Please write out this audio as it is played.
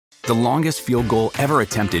The longest field goal ever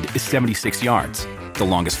attempted is 76 yards. The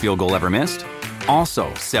longest field goal ever missed?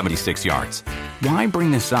 Also 76 yards. Why bring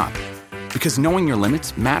this up? Because knowing your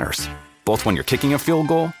limits matters, both when you're kicking a field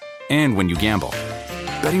goal and when you gamble.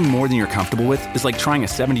 Betting more than you're comfortable with is like trying a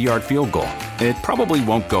 70-yard field goal. It probably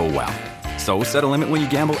won't go well. So set a limit when you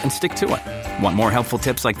gamble and stick to it. Want more helpful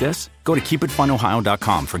tips like this? Go to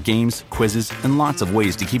keepitfunohio.com for games, quizzes, and lots of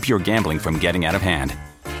ways to keep your gambling from getting out of hand.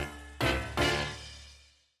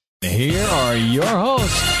 Here are your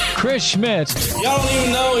hosts, Chris Schmitz. Y'all don't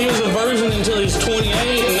even know he was a virgin until he's 28,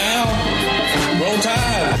 and now, roll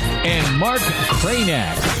tide. And Mark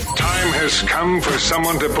Cranack. Time has come for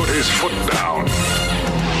someone to put his foot down.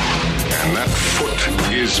 And that foot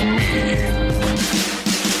is me.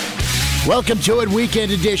 Welcome to it.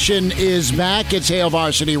 Weekend Edition is back. It's Hail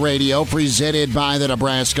Varsity Radio, presented by the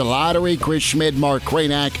Nebraska Lottery. Chris Schmidt, Mark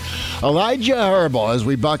Cranack, Elijah Herbal, as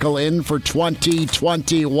we buckle in for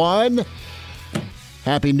 2021.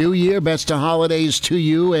 Happy New Year. Best of holidays to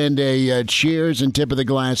you, and a cheers and tip of the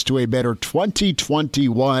glass to a better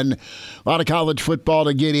 2021. A lot of college football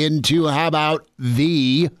to get into. How about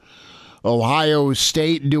the Ohio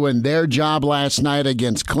State doing their job last night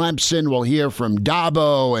against Clemson? We'll hear from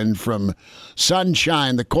Dabo and from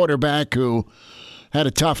Sunshine, the quarterback, who had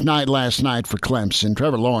a tough night last night for Clemson.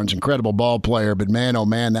 Trevor Lawrence, incredible ball player, but man, oh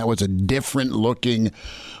man, that was a different-looking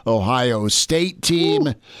Ohio State team.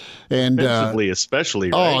 Ooh. And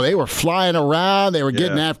especially, right? Oh, they were flying around. They were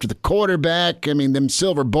getting after the quarterback. I mean, them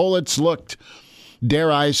silver bullets looked, dare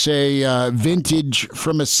I say, vintage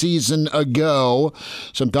from a season ago.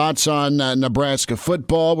 Some thoughts on Nebraska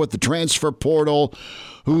football with the transfer portal,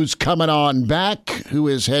 who's coming on back, who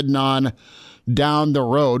is heading on down the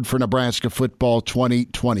road for Nebraska football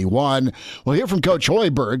 2021. We'll hear from Coach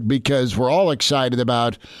Hoiberg because we're all excited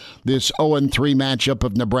about this 0-3 matchup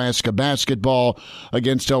of Nebraska basketball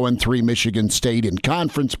against 0-3 Michigan State in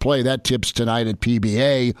conference play. That tips tonight at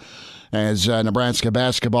PBA, as Nebraska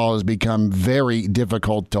basketball has become very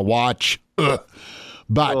difficult to watch. But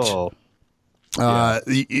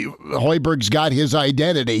Hoiberg's got his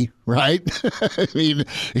identity, right? I mean,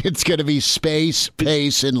 it's going to be space,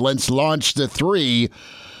 pace, and let's launch the three.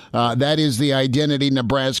 That is the identity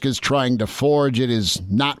Nebraska's trying to forge. It has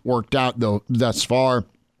not worked out, though, thus far,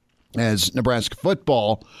 as Nebraska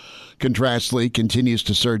football, contrastly, continues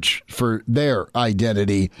to search for their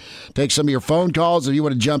identity. Take some of your phone calls if you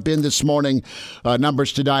want to jump in this morning.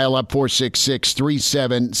 Numbers to dial up,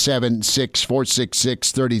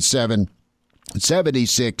 466-3776,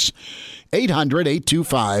 466-3776,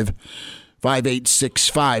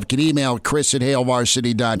 800-825-5865. Can email Chris at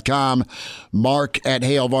HailVarsity.com, Mark at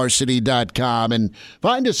HailVarsity.com, and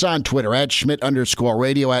find us on Twitter at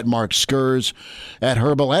Schmidt_radio, at Mark Skurs, at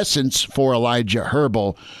Herbal Essence for Elijah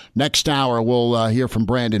Herbal. Next hour, we'll hear from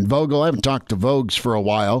Brandon Vogel. I haven't talked to Vogues for a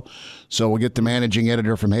while, so we'll get the managing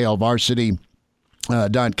editor from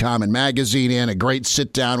HailVarsity.com and magazine in. A great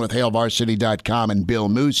sit-down with HailVarsity.com and Bill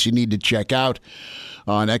Moose you need to check out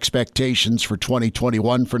on expectations for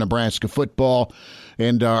 2021 for Nebraska football.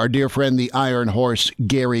 And our dear friend, the Iron Horse,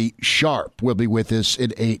 Gary Sharp, will be with us at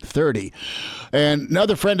 8:30. And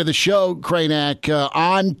another friend of the show, Cranack,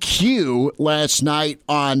 on cue last night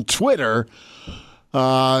on Twitter.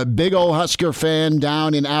 Big old Husker fan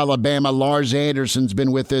down in Alabama. Lars Anderson's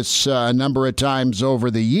been with us a number of times over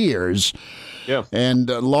the years. Yeah. And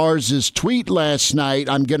Lars's tweet last night,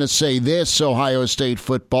 I'm going to say this, Ohio State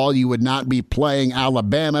football, you would not be playing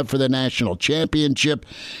Alabama for the national championship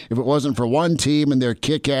if it wasn't for one team and their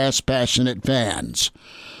kick-ass passionate fans.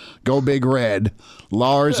 Go Big Red.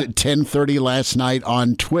 Lars at 10:30 last night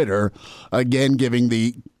on Twitter, again giving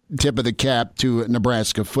the tip of the cap to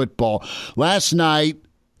Nebraska football. Last night,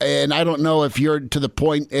 and I don't know if you're to the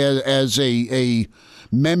point as a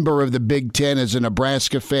member of the Big Ten, as a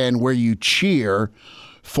Nebraska fan, where you cheer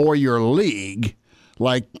for your league,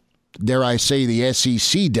 like, dare I say, the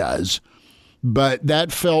SEC does. But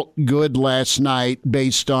that felt good last night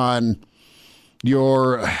based on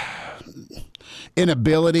your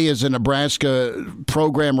inability as a Nebraska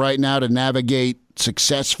program right now to navigate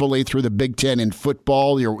successfully through the Big Ten in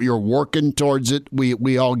football. You're working towards it.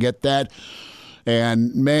 We all get that.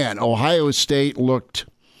 And, man, Ohio State looked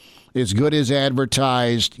as good as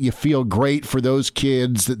advertised. You feel great for those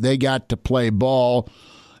kids that they got to play ball.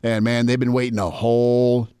 And, man, they've been waiting a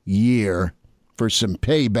whole year for some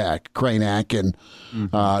payback, Cranack, and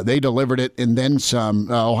they delivered it and then some.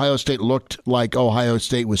 Ohio State looked like Ohio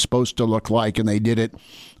State was supposed to look like, and they did it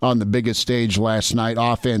on the biggest stage last night.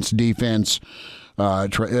 Offense, defense,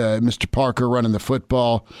 Mr. Parker running the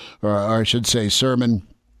football, or I should say Sermon.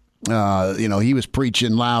 He was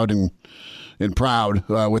preaching loud and and proud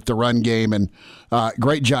with the run game. And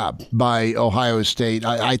great job by Ohio State.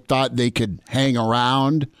 I thought they could hang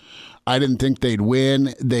around. I didn't think they'd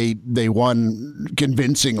win. They won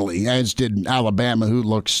convincingly, as did Alabama, who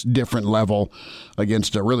looks different level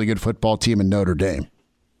against a really good football team in Notre Dame.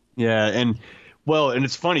 Yeah, and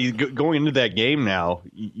it's funny, going into that game now,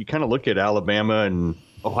 you kind of look at Alabama and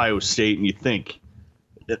Ohio State and you think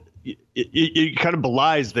that it kind of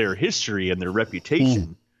belies their history and their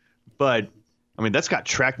reputation. But, I mean, that's got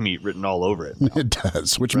track meet written all over it. It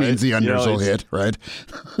does, which means the unders will hit, right?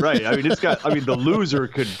 Right. I mean, the loser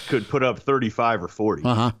could put up 35 or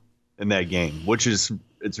 40 in that game, which is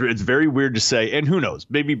it's very weird to say. And who knows?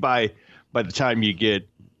 Maybe by the time you get,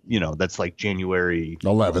 that's like January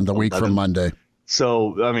 11th, a week from Monday.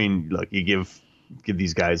 So, I mean, look, you give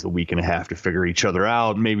these guys a week and a half to figure each other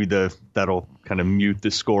out. Maybe that'll kind of mute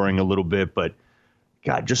the scoring a little bit. But,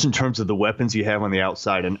 God, just in terms of the weapons you have on the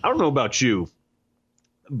outside, and I don't know about you,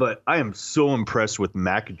 but I am so impressed with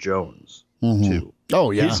Mac Jones, too.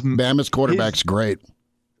 Oh, yeah. Bama's quarterback's great.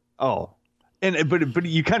 Oh, but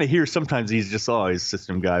you kind of hear sometimes he's just he's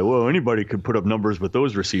system guy. Well, anybody could put up numbers with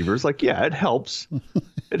those receivers. Like, yeah, it helps.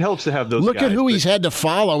 It helps to have those. Look guys, at who he's had to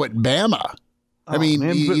follow at Bama. I mean,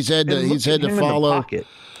 he's had to follow.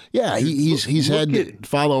 Yeah, he's had to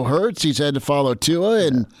follow Hurts. He's had to follow Tua,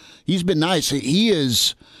 and he's been nice.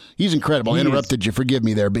 He's incredible. I interrupted you. Forgive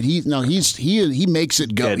me there, but he makes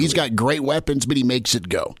it go. Deadly. He's got great weapons, but he makes it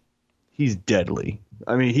go. He's deadly.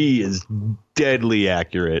 I mean, he is deadly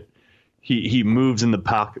accurate. He moves in the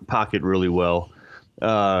pocket really well.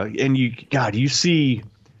 And you see,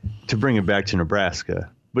 to bring it back to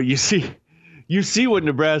Nebraska, but you see what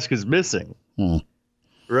Nebraska's missing.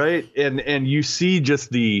 Right? And you see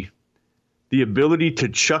just the ability to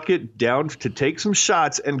chuck it down, to take some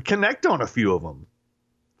shots and connect on a few of them,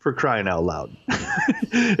 for crying out loud.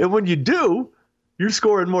 And when you do, you're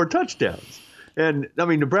scoring more touchdowns. And I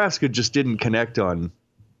mean, Nebraska just didn't connect on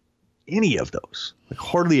any of those, like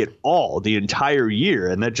hardly at all the entire year.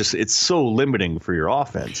 And it's so limiting for your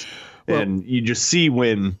offense. Well, and you just see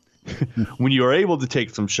when you are able to take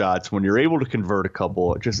some shots, when you're able to convert a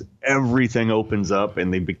couple, just everything opens up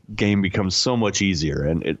and the game becomes so much easier.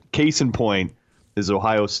 And case in point is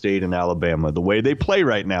Ohio State and Alabama. The way they play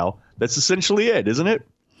right now, that's essentially it, isn't it?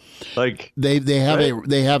 Like they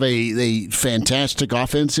have a fantastic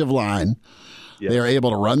offensive line. Yes. They are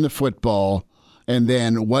able to run the football. And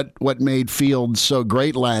then what made Fields so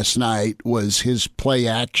great last night was his play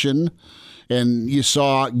action. And you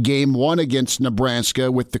saw game one against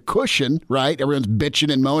Nebraska with the cushion, right? Everyone's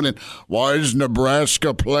bitching and moaning. Why is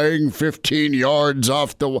Nebraska playing 15 yards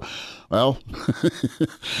off the Well,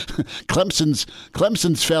 Clemson's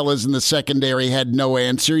fellas in the secondary had no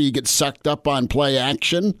answer. You get sucked up on play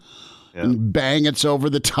action. Yeah. And bang, it's over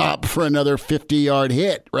the top for another 50-yard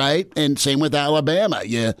hit, right? And same with Alabama.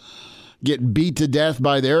 You get beat to death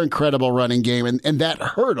by their incredible running game. And that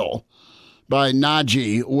hurdle by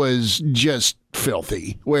Najee was just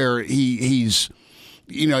filthy, where he's,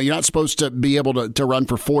 you're not supposed to be able to run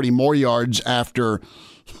for 40 more yards after,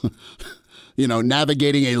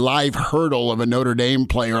 navigating a live hurdle of a Notre Dame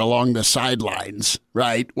player along the sidelines,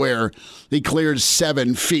 right? Where he clears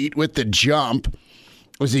 7 feet with the jump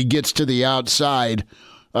as he gets to the outside.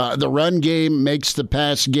 The run game makes the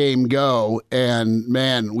pass game go. And,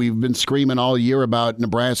 man, we've been screaming all year about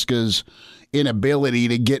Nebraska's inability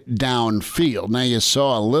to get downfield. Now, you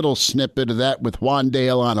saw a little snippet of that with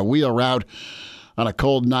Wandale on a wheel route on a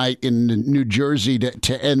cold night in New Jersey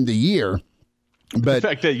to end the year. But the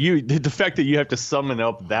fact that you have to summon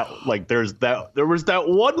up that, like, there was that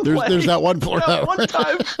one play. There's that one play. That one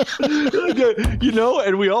time,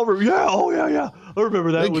 and we all remember, yeah. I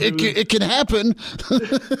remember that. It can happen.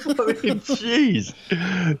 I mean, jeez.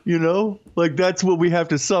 Like, that's what we have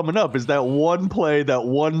to summon up is that one play, that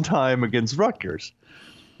one time against Rutgers.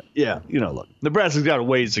 Yeah, look, Nebraska's got a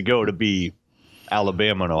ways to go to be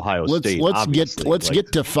Alabama and Ohio State. Let's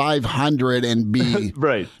get to 500 and be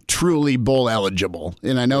right. Truly bowl eligible.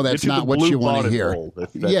 And I know that's not what you want to hear. Bowl,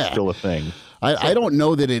 if that's still a thing. I don't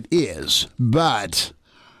know that it is, but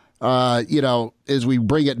as we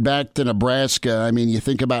bring it back to Nebraska, I mean, you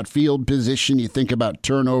think about field position, you think about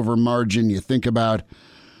turnover margin, you think about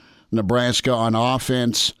Nebraska on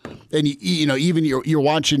offense, and even you're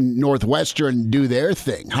watching Northwestern do their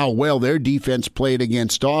thing. How well their defense played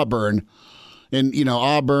against Auburn. And,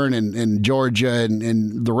 Auburn and Georgia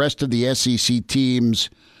and the rest of the SEC teams,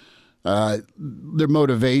 their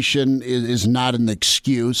motivation is not an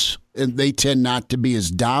excuse. And they tend not to be as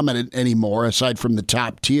dominant anymore, aside from the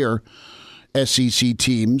top-tier SEC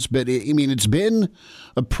teams. But, it's been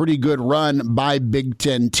a pretty good run by Big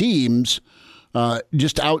Ten teams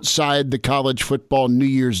just outside the college football New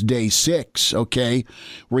Year's Day 6, okay,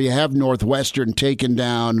 where you have Northwestern taken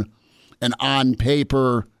down and on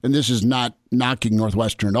paper, and this is not knocking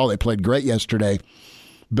Northwestern at all. They played great yesterday.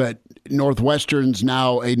 But Northwestern's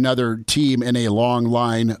now another team in a long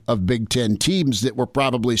line of Big Ten teams that were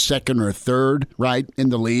probably second or third, right,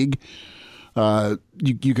 in the league.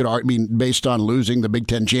 You could argue, I mean, based on losing the Big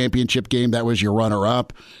Ten championship game, that was your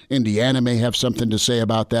runner-up. Indiana may have something to say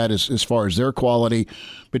about that as far as their quality.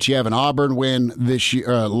 But you have an Auburn win this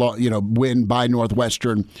year, win by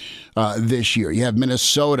Northwestern this year. You have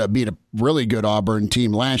Minnesota beat a really good Auburn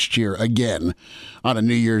team last year again on a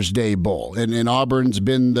New Year's Day bowl, and Auburn's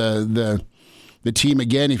been the team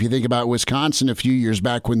again. If you think about Wisconsin a few years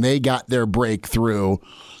back when they got their breakthrough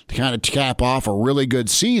to kind of cap off a really good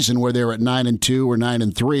season where they were at 9-2 or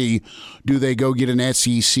 9-3, do they go get an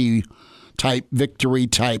SEC type victory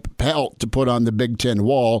type pelt to put on the Big Ten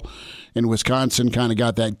wall? And Wisconsin kind of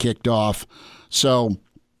got that kicked off. So,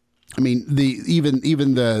 I mean, even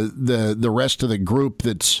the rest of the group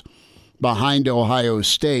that's behind Ohio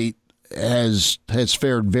State has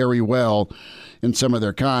fared very well in some of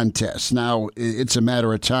their contests. Now, it's a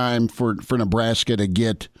matter of time for Nebraska to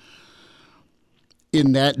get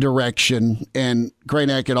in that direction. And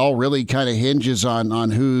Kraynak, it all really kind of hinges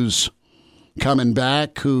on who's coming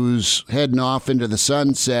back, who's heading off into the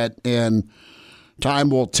sunset, and time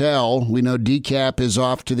will tell. We know DeCap is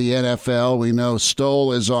off to the NFL. We know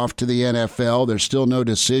Stoll is off to the NFL. There's still no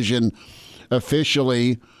decision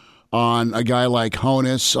officially on a guy like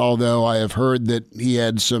Honus, although I have heard that he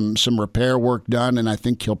had some repair work done, and I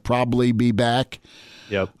think he'll probably be back.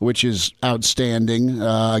 Yep. Which is outstanding.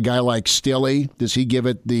 A guy like Stille, does he give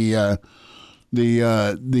it the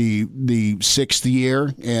sixth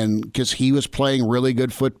year? And because he was playing really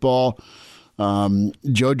good football. JoJo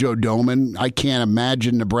Domann, I can't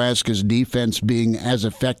imagine Nebraska's defense being as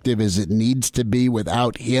effective as it needs to be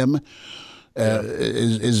without him.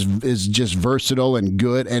 Is just versatile and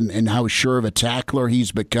good, and how sure of a tackler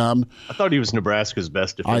he's become. I thought he was Nebraska's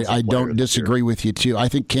best defensive player. I don't disagree with you, too. I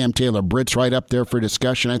think Cam Taylor-Britt's right up there for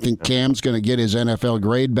discussion. I think Cam's going to get his NFL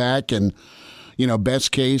grade back, and,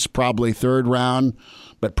 best case, probably third round,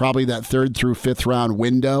 but probably that third through fifth round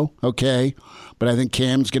window, okay? But I think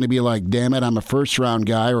Cam's going to be like, damn it, I'm a first-round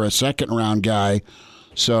guy or a second-round guy,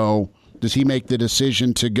 so does he make the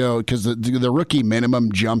decision to go? Because the rookie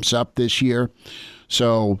minimum jumps up this year.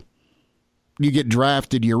 So you get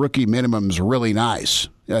drafted, your rookie minimum's really nice.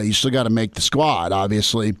 You still got to make the squad,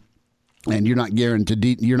 obviously, and you're not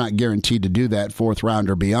guaranteed to do that fourth round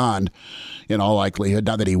or beyond in all likelihood.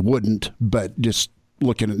 Not that he wouldn't, but just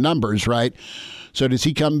looking at numbers, right? So does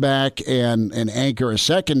he come back and anchor a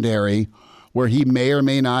secondary where he may or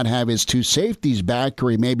may not have his two safeties back, or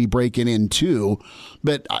he may be breaking in too?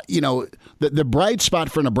 But, the bright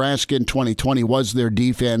spot for Nebraska in 2020 was their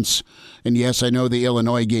defense. And, yes, I know the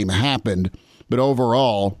Illinois game happened. But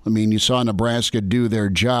overall, I mean, you saw Nebraska do their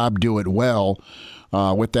job, do it well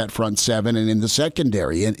with that front seven and in the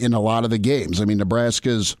secondary in a lot of the games. I mean,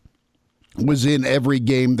 Nebraska's was in every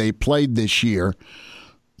game they played this year.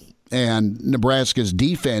 And Nebraska's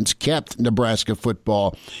defense kept Nebraska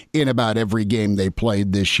football in about every game they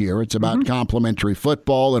played this year. It's about complementary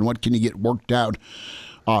football and what can you get worked out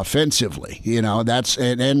offensively. That's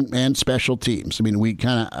and special teams. I mean, we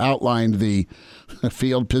kind of outlined the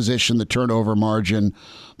field position, the turnover margin,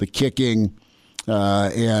 the kicking,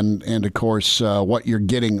 and of course what you're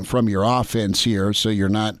getting from your offense here. So you're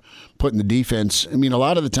not putting the defense. I mean, a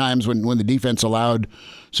lot of the times when the defense allowed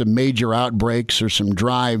some major outbreaks or some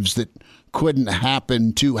drives that couldn't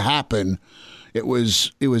happen, it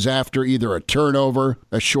was after either a turnover,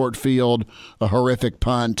 a short field, a horrific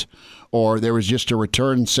punt, or there was just a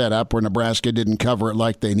return set up where Nebraska didn't cover it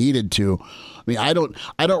like they needed to. I mean, I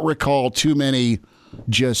don't recall too many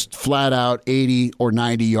just flat out 80 or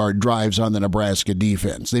 90 yard drives on the Nebraska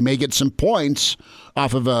defense. They may get some points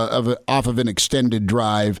off of an extended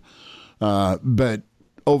drive, but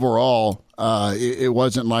overall, it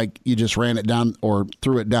wasn't like you just ran it down or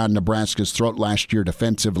threw it down Nebraska's throat last year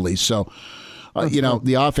defensively. So,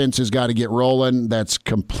 the offense has got to get rolling. That's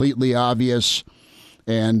completely obvious.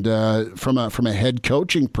 And from a head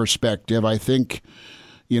coaching perspective, I think,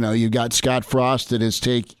 you've got Scott Frost that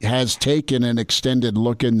has taken an extended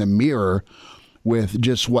look in the mirror with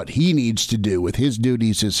just what he needs to do with his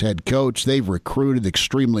duties as head coach. They've recruited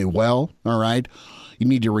extremely well, all right? You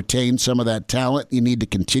need to retain some of that talent. You need to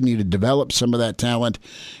continue to develop some of that talent.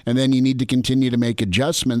 And then you need to continue to make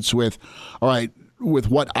adjustments with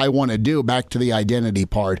what I want to do, back to the identity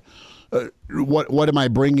part. what am I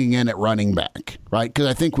bringing in at running back, right? Because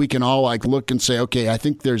I think we can all look and say, okay, I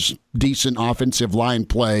think there's decent offensive line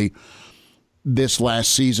play this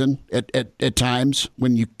last season at times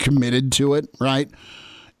when you committed to it, right?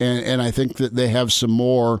 And I think that they have some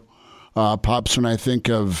more pops when I think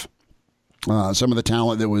of some of the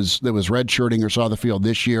talent that was redshirting or saw the field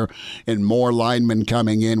this year, and more linemen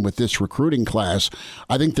coming in with this recruiting class.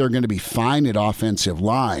 I think they're going to be fine at offensive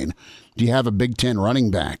line. Do you have a Big Ten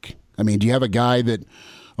running back? I mean, do you have a guy that,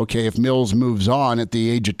 okay, if Mills moves on at the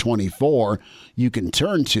age of 24, you can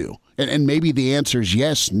turn to? And maybe the answer is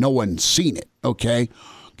yes, no one's seen it, okay?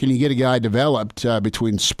 Can you get a guy developed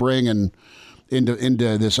between spring and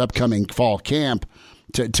into this upcoming fall camp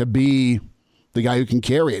to be the guy who can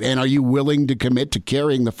carry it? And are you willing to commit to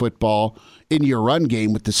carrying the football in your run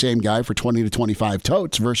game with the same guy for 20 to 25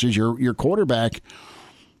 totes versus your quarterback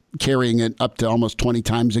carrying it up to almost 20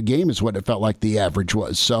 times a game is what it felt like the average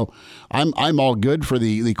was. So I'm all good for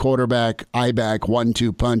the quarterback, I-back,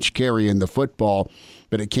 1-2 punch carrying the football,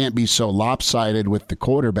 but it can't be so lopsided with the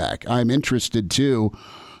quarterback. I'm interested too,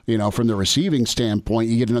 from the receiving standpoint.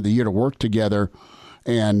 You get another year to work together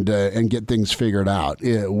and get things figured out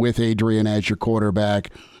with Adrian as your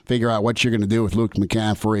quarterback. Figure out what you're going to do with Luke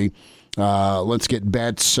McCaffrey. Let's get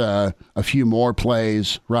Betts a few more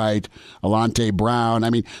plays, right? Alante Brown. I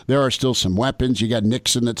mean, there are still some weapons. You got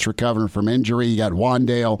Nixon that's recovering from injury. You got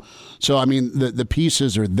Wandale. So, I mean, the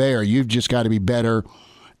pieces are there. You've just got to be better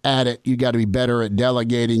at it. You got to be better at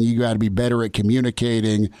delegating. You got to be better at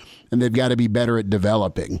communicating. And they've got to be better at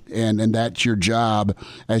developing. And that's your job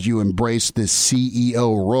as you embrace this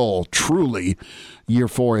CEO role. Truly, year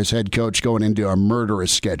 4 as head coach going into a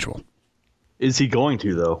murderous schedule. Is he going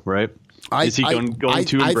to, though, right? Is he going to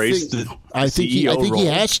embrace the CEO I think role? He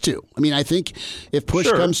has to. I mean, I think if push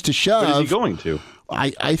comes to shove. But is he going to?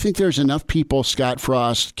 I think there's enough people Scott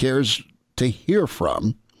Frost cares to hear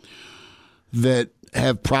from that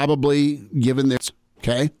have probably given this,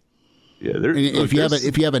 okay? Yeah, if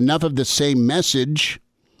you have enough of the same message,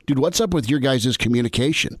 dude, what's up with your guys'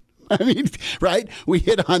 communication? I mean, right? We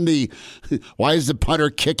hit on why is the punter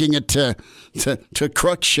kicking it to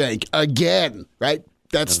Cruikshank again, right?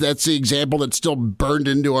 That's the example that's still burned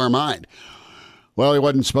into our mind. Well, he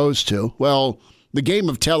wasn't supposed to. Well, the game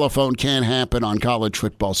of telephone can't happen on college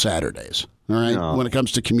football Saturdays, all right, when it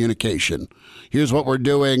comes to communication. Here's what we're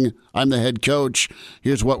doing. I'm the head coach.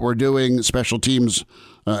 Here's what we're doing. Special teams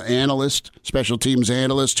analyst.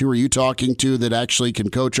 Who are you talking to that actually can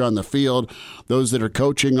coach on the field? Those that are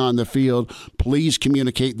coaching on the field, please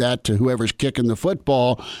communicate that to whoever's kicking the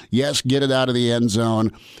football. Yes, get it out of the end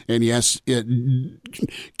zone. And yes,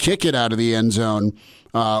 kick it out of the end zone.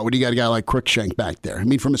 When you got a guy like Cruikshank back there. I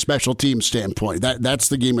mean, from a special team standpoint, that's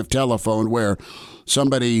the game of telephone where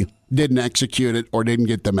somebody didn't execute it or didn't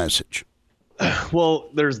get the message.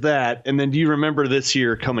 Well, there's that. And then do you remember this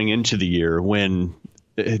year coming into the year when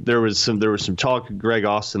there was some talk, Greg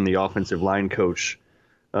Austin, the offensive line coach,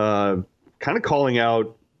 kind of calling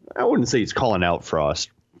out, I wouldn't say he's calling out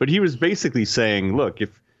Frost, but he was basically saying, look,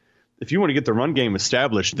 if you want to get the run game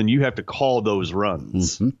established, then you have to call those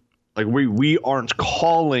runs. Mm-hmm. Like we aren't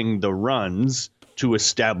calling the runs to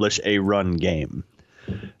establish a run game.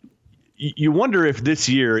 You wonder if this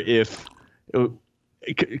year,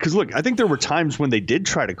 because look, I think there were times when they did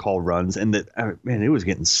try to call runs, and it was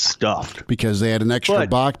getting stuffed because they had an extra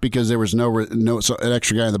box. Because there was no an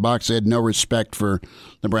extra guy in the box. They had no respect for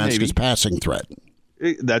Nebraska's passing threat.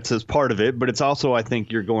 That's as part of it, but it's also, I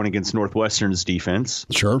think, you're going against Northwestern's defense.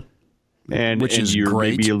 Sure, which is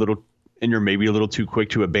great. You're maybe a little too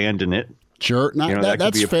quick to abandon it. Sure, that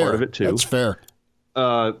could be a fair. part of it too. That's fair.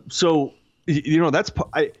 So that's.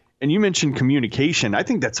 And you mentioned communication. I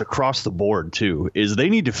think that's across the board too. Is they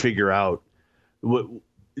need to figure out what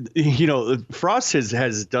Frost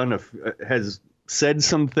has said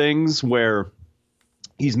some things where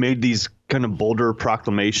he's made these kind of bolder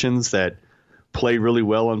proclamations that play really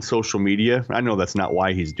well on social media. I know that's not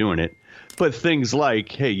why he's doing it, but things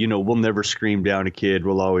like, hey, we'll never scream down a kid.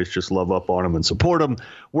 We'll always just love up on him and support him.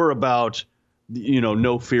 We're about,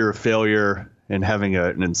 no fear of failure and having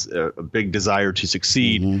a big desire to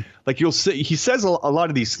succeed. Mm-hmm. Like you'll see, he says a lot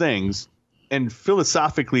of these things, and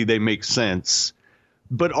philosophically they make sense.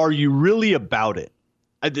 But are you really about it?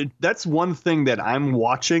 That's one thing that I'm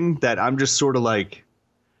watching that I'm just sort of like,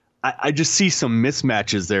 I just see some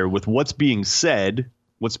mismatches there with what's being said,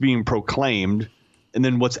 what's being proclaimed, and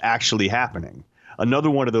then what's actually happening. Another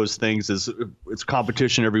one of those things is it's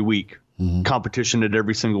competition every week, competition at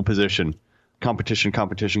every single position. Competition.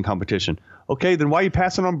 Okay, then why are you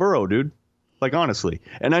passing on Burrow, dude? Like, honestly.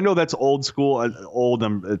 And I know that's old school.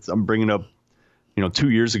 I'm bringing up 2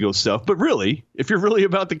 years ago stuff. But really, if you're really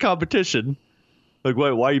about the competition, like why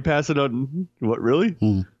are you passing on? What really?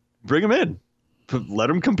 Bring them in, let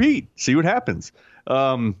them compete, see what happens.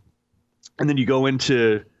 And then you go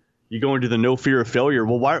into the no fear of failure.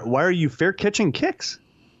 Well, why are you fair catching kicks?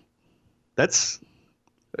 I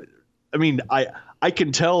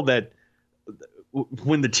can tell that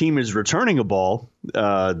when the team is returning a ball,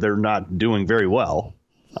 they're not doing very well.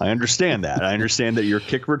 I understand that. I understand that your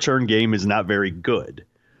kick return game is not very good.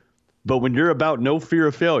 But when you're about no fear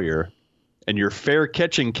of failure and you're fair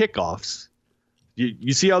catching kickoffs,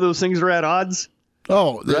 you see how those things are at odds?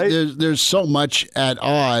 Oh, right? There's so much at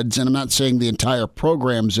odds, and I'm not saying the entire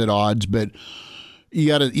program's at odds, but you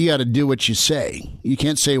gotta do what you say. You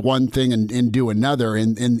can't say one thing and do another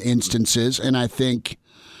in instances. And I think,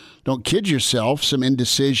 don't kid yourself, some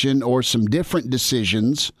indecision or some different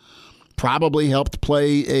decisions probably helped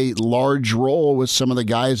play a large role with some of the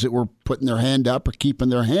guys that were putting their hand up or keeping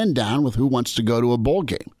their hand down with who wants to go to a bowl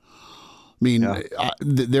game. I mean,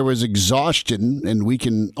 there was exhaustion, and we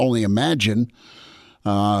can only imagine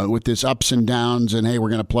with this ups and downs and, hey, we're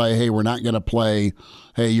going to play, hey, we're not going to play,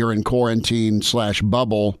 hey, you're in quarantine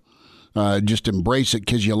 /bubble, just embrace it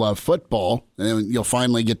because you love football, and you'll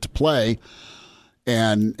finally get to play,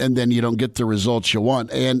 and then you don't get the results you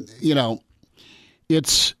want. And,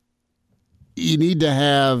 you need to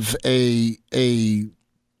have a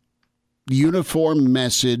uniform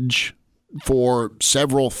message for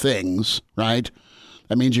several things, right?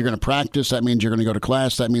 That means you're going to practice. That means you're going to go to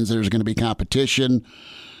class. That means there's going to be competition,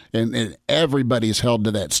 and everybody's held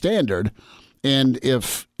to that standard. And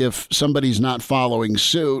if somebody's not following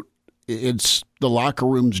suit, it's the locker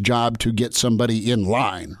room's job to get somebody in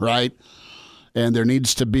line, right? And there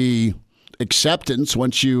needs to be acceptance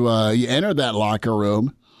once you enter that locker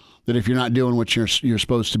room, that if you're not doing what you're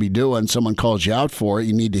supposed to be doing, someone calls you out for it.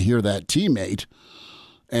 You need to hear that teammate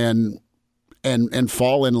and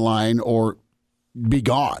fall in line or be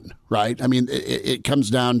gone, right? I mean, it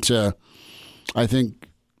comes down to, I think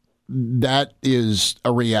that is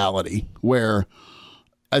a reality where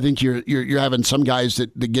I think you're having some guys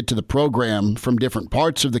that get to the program from different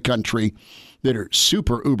parts of the country that are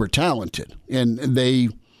super uber talented, and they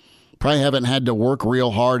probably haven't had to work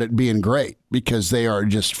real hard at being great because they are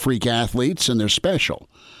just freak athletes and they're special.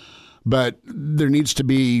 But there needs to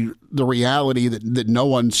be the reality that no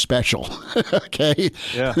one's special, okay?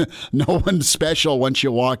 Yeah. No one's special once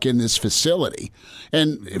you walk in this facility.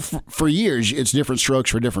 And for years, it's different strokes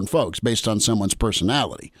for different folks based on someone's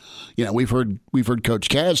personality. We've heard Coach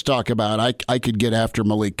Kaz talk about, I could get after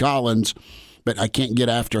Malik Collins, but I can't get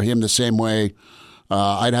after him the same way.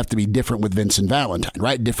 I'd have to be different with Vincent Valentine,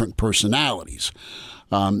 right? Different personalities.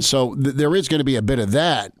 So there is going to be a bit of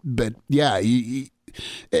that. But, yeah,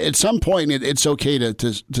 at some point, it's okay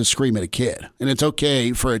to scream at a kid. And it's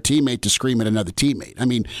okay for a teammate to scream at another teammate. I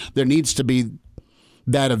mean, there needs to be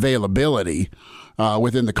that availability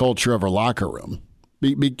within the culture of a locker room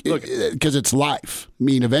because it's life. I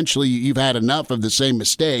mean, eventually you've had enough of the same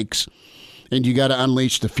mistakes, and you got to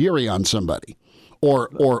unleash the fury on somebody.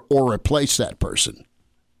 Or replace that person.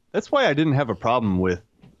 That's why I didn't have a problem with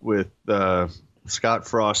Scott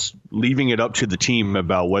Frost leaving it up to the team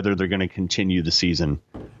about whether they're going to continue the season,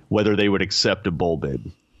 whether they would accept a bowl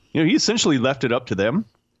bid. He essentially left it up to them.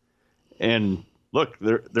 And look,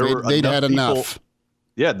 they'd had enough.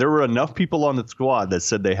 Yeah, there were enough people on the squad that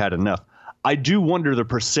said they had enough. I do wonder the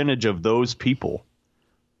percentage of those people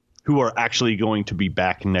who are actually going to be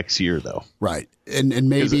back next year, though. Right. And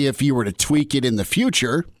maybe if you were to tweak it in the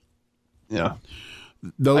future,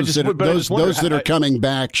 those that are coming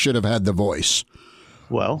back should have had the voice.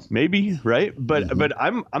 Well, maybe, right? But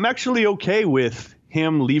I'm actually okay with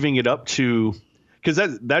him leaving it up to,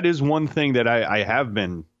 because that is one thing that I have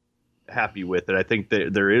been happy with, that I think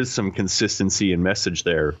that there is some consistency in message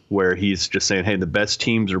there where he's just saying, hey, the best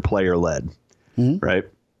teams are player led, right?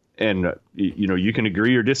 And, you can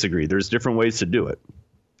agree or disagree. There's different ways to do it.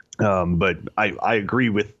 But I agree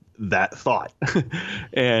with that thought.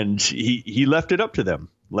 And he left it up to them,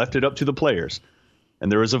 left it up to the players.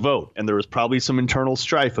 And there was a vote, and there was probably some internal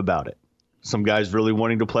strife about it. Some guys really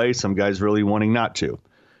wanting to play, some guys really wanting not to.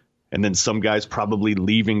 And then some guys probably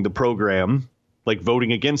leaving the program, like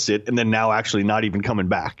voting against it, and then now actually not even coming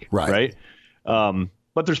back. Right?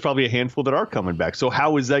 But there's probably a handful that are coming back. So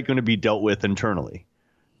how is that going to be dealt with internally?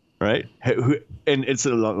 Right. And it's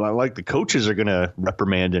like the coaches are going to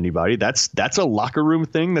reprimand anybody. That's a locker room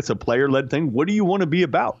thing. That's a player led thing. What do you want to be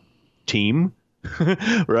about? Team.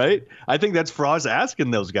 Right. I think that's Frost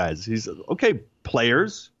asking those guys. He's okay.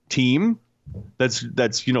 Players, team. That's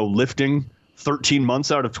lifting 13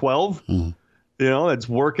 months out of 12. that's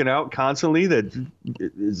working out constantly, that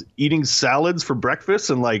is eating salads for breakfast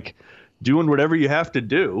and like doing whatever you have to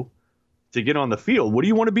do to get on the field. What do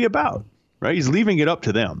you want to be about? Right? He's leaving it up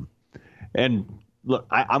to them. And look,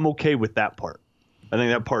 I'm okay with that part. I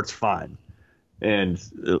think that part's fine. And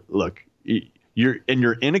look, you're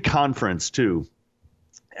in a conference too,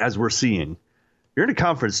 as we're seeing. You're in a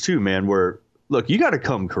conference too, man, where look, you got to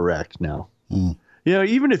come correct now.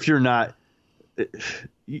 Even if you're not,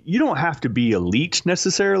 you don't have to be elite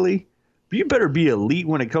necessarily, but you better be elite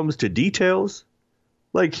when it comes to details.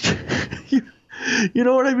 Like, you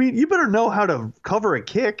know what I mean? You better know how to cover a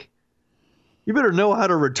kick. You better know how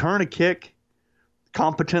to return a kick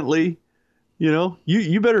competently.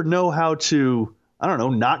 You better know how to, I don't know,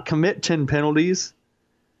 not commit 10 penalties.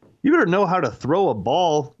 You better know how to throw a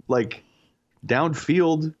ball like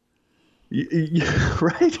downfield.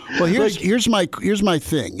 Right? Well, here's my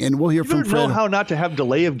thing, and we'll hear from Fred. You know how not to have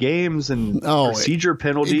delay of games and procedure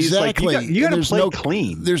penalties. Exactly. Like you got to play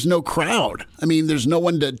clean. There's no crowd. I mean, there's no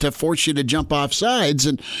one to force you to jump off sides.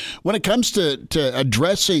 And when it comes to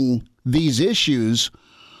addressing these issues,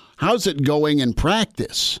 how's it going in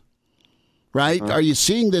practice? Right? Are you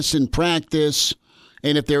seeing this in practice?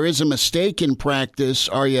 And if there is a mistake in practice,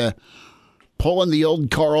 are you pulling the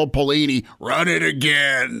old Carl Pelini, run it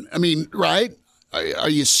again? I mean, right? Are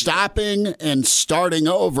you stopping and starting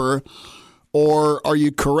over, or are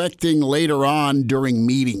you correcting later on during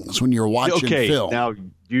meetings when you're watching film? Now,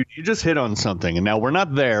 you just hit on something, and now we're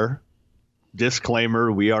not there.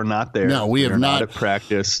 Disclaimer, we are not there. No, we have not at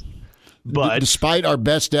practice. But despite our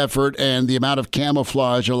best effort and the amount of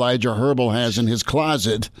camouflage Elijah Herbal has in his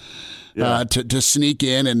closet to sneak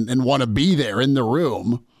in and want to be there in the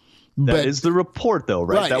room. That is the report, though,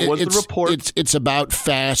 right? That was the report. It's about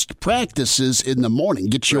fast practices in the morning.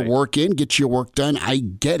 Get your work in, get your work done. I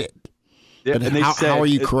get it. Yeah, but how are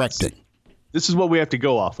you correcting? This is what we have to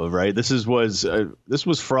go off of, right? This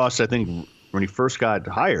was Frost, I think, when he first got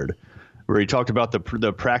hired, where he talked about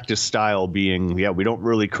the practice style being, we don't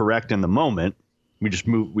really correct in the moment. We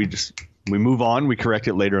move on. We correct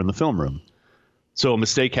it later in the film room. So a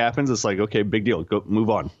mistake happens. It's like, okay, big deal. Go, move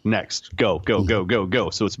on. Next. Go.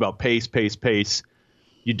 So it's about pace.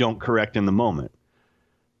 You don't correct in the moment.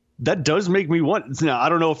 That does make me want. Now, I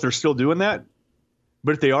don't know if they're still doing that,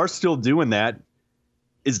 but if they are still doing that,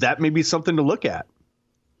 is that maybe something to look at?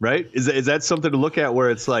 Right? Is that something to look at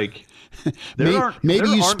where it's like, maybe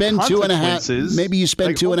you spend 2.5. Maybe you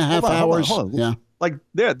spend 2.5 hours. Hold on. Yeah. Like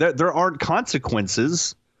there aren't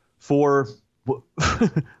consequences for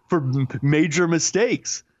major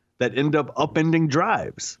mistakes that end up upending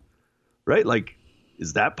drives, right? Like,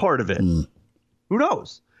 is that part of it? Who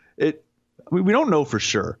knows? We don't know for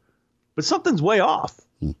sure, but something's way off,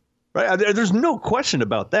 right? There's no question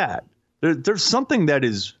about that. There's something that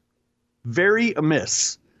is very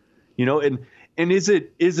amiss, and is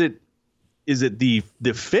it the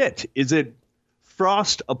fit? Is it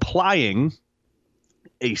Frost applying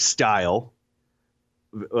a style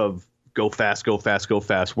of go fast,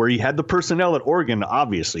 where he had the personnel at Oregon?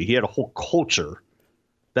 Obviously, he had a whole culture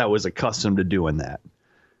that was accustomed to doing that.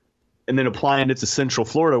 And then applying it to Central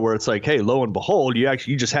Florida, where it's like, hey, lo and behold,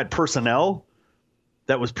 you just had personnel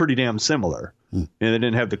that was pretty damn similar. And they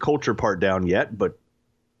didn't have the culture part down yet, but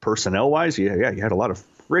personnel-wise, you had a lot of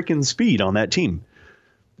freaking speed on that team.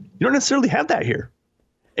 You don't necessarily have that here.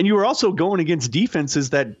 And you were also going against defenses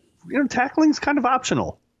that, tackling is kind of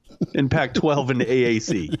optional in Pac-12 and the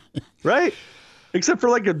AAC, right? Except for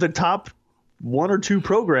like the top one or two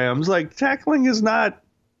programs, like tackling that's not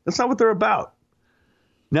what they're about.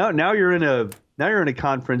 Now you're in a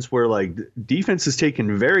conference where like defense is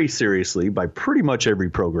taken very seriously by pretty much every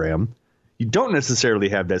program. You don't necessarily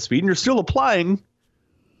have that speed, and you're still applying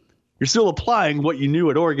what you knew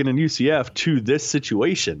at Oregon and UCF to this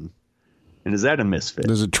situation. And is that a misfit?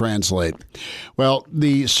 Does it translate? Well,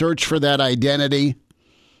 the search for that identity,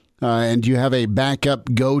 and you have a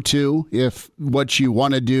backup go-to if what you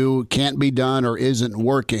want to do can't be done or isn't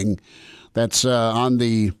working. That's on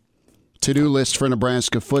the to-do list for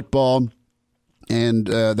Nebraska football, and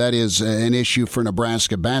that is an issue for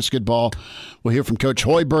Nebraska basketball. We'll hear from Coach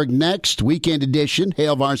Hoiberg next. Weekend edition,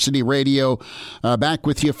 Hail Varsity Radio, back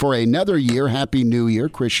with you for another year. Happy New Year.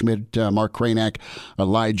 Chris Schmidt, Mark Kranak,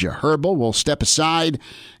 Elijah Herbal. We'll step aside,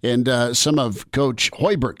 and some of Coach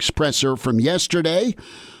Hoiberg's presser from yesterday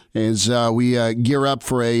as we gear up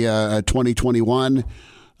for a 2021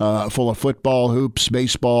 full of football, hoops,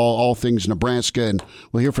 baseball, all things Nebraska. And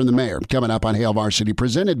we'll hear from the mayor coming up on Hail Varsity,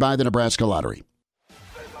 presented by the Nebraska Lottery.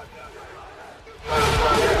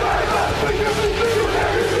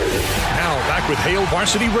 with Hail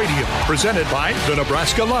Varsity Radio, presented by the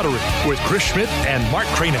Nebraska Lottery, with Chris Schmidt and Mark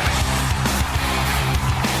Cranack.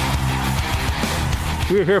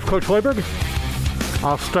 We're here with Coach Hoiberg.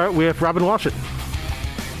 I'll start with Robin Washut.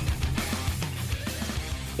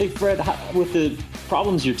 Hey, Fred, with the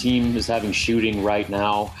problems your team is having shooting right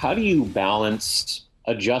now, how do you balance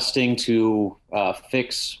adjusting to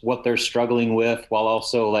fix what they're struggling with while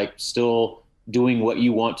also still doing what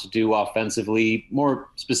you want to do offensively? More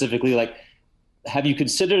specifically, have you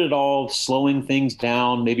considered at all slowing things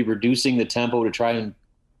down, maybe reducing the tempo to try and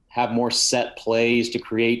have more set plays to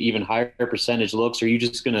create even higher percentage looks? Or are you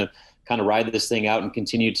just going to kind of ride this thing out and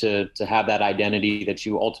continue to have that identity that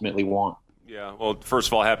you ultimately want? Yeah, well, first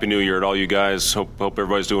of all, Happy New Year to all you guys. Hope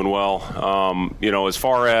everybody's doing well. As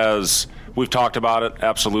far as we've talked about it,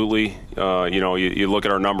 absolutely. You look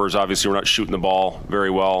at our numbers, obviously we're not shooting the ball very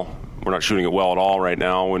well. We're not shooting it well at all right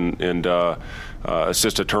now, and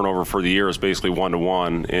assist to turnover for the year is basically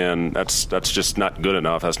 1-to-1, and that's just not good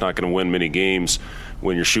enough. That's not going to win many games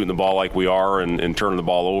when you're shooting the ball like we are and turning the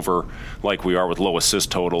ball over like we are with low assist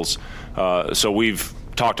totals. So we've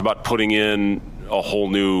talked about putting in a whole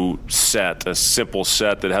new set, a simple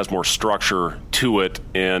set that has more structure to it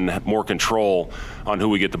and more control on who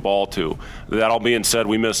we get the ball to. That all being said,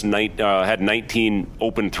 we had 19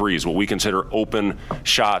 open threes, what we consider open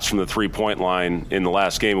shots from the three-point line in the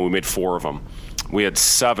last game, and we made 4 of them. We had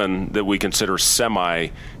 7 that we consider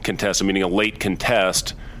semi-contested, meaning a late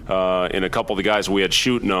contest, and a couple of the guys we had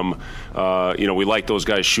shooting them, we like those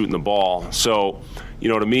guys shooting the ball. So,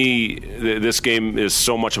 to me, this game is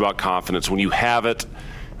so much about confidence. When you have it,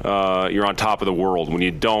 you're on top of the world. When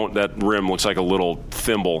you don't, that rim looks like a little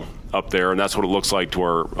thimble up there, and that's what it looks like to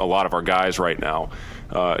a lot of our guys right now.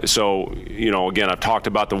 Again, I've talked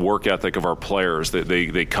about the work ethic of our players.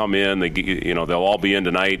 They come in, they'll all be in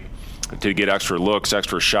tonight to get extra looks,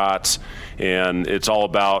 extra shots, and it's all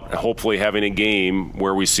about hopefully having a game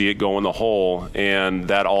where we see it go in the hole, and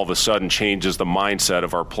that all of a sudden changes the mindset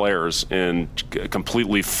of our players and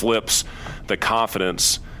completely flips the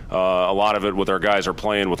confidence. A lot of it with our guys are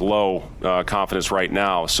playing with low confidence right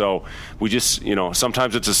now. So we just,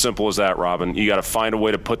 sometimes it's as simple as that, Robin. You got to find a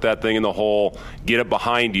way to put that thing in the hole, get it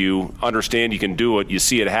behind you, understand you can do it, you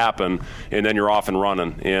see it happen, and then you're off and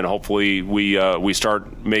running. And hopefully we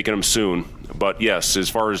start making them soon. But yes, as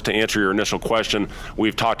far as to answer your initial question,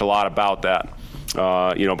 we've talked a lot about that.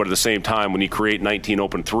 But at the same time, when you create 19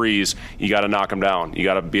 open threes, you got to knock them down. You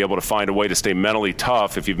got to be able to find a way to stay mentally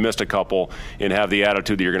tough if you've missed a couple and have the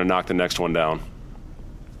attitude that you're going to knock the next one down.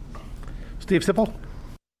 Steve Sipple?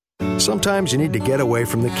 Sometimes you need to get away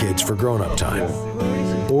from the kids for grown-up time,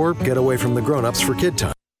 or get away from the grown-ups for kid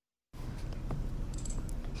time.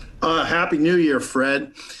 Happy New Year,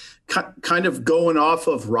 Fred. Kind of going off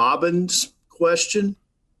of Robin's question,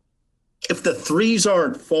 if the threes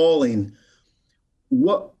aren't falling,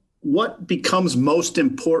 what becomes most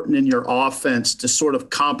important in your offense to sort of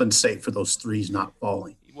compensate for those threes not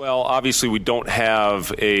falling? Well, obviously we don't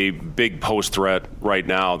have a big post threat right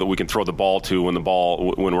now that we can throw the ball to when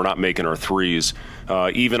we're not making our threes.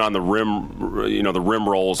 Even on the rim, the rim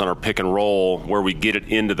rolls on our pick and roll where we get it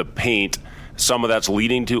into the paint. Some of that's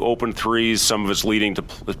leading to open threes. Some of it's leading to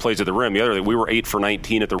plays at the rim. The other, we were 8 for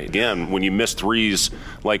 19 at the rim. Again, when you miss threes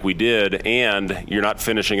like we did, and you're not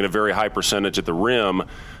finishing at a very high percentage at the rim,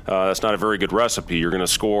 that's not a very good recipe. You're going to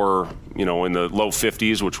score, in the low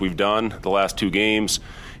 50s, which we've done the last 2 games,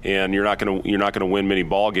 and you're not going to win many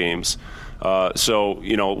ball games.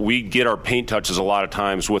 We get our paint touches a lot of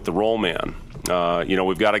times with the roll man.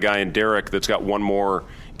 We've got a guy in Derek that's got one more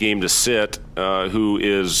game to sit, who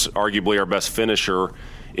is arguably our best finisher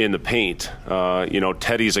in the paint.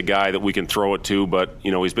 Teddy's a guy that we can throw it to, but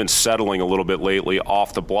he's been settling a little bit lately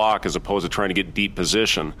off the block as opposed to trying to get deep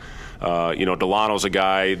position. Delano's a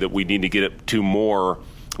guy that we need to get it to more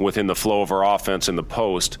within the flow of our offense in the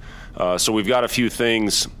post. So we've got a few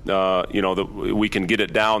things, that we can get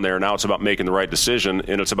it down there. Now it's about making the right decision,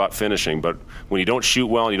 and it's about finishing. But when you don't shoot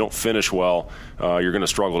well and you don't finish well, you're going to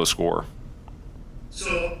struggle to score.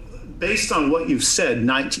 So based on what you've said,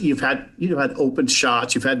 you've had open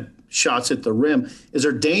shots, you've had shots at the rim. Is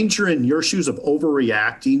there danger in your shoes of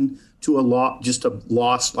overreacting to a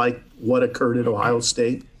loss like what occurred at Ohio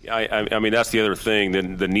State? I mean, that's the other thing.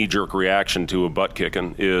 The knee-jerk reaction to a butt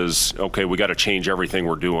kicking is, okay, we got to change everything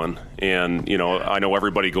we're doing. And, I know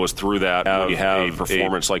everybody goes through that when you have a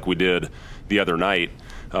performance like we did the other night.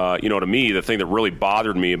 To me, the thing that really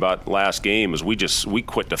bothered me about last game is we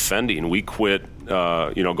quit defending. We quit,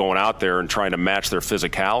 going out there and trying to match their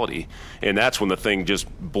physicality. And that's when the thing just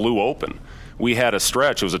blew open. we had a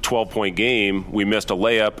stretch. It was a 12-point game. We missed a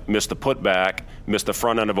layup, missed the putback, missed the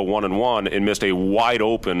front end of a 1-and-1, and missed a wide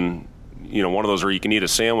open, one of those where you can eat a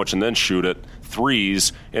sandwich and then shoot it,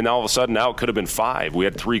 threes, and all of a sudden now it could have been 5. We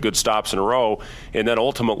had 3 good stops in a row, and then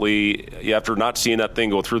ultimately, after not seeing that thing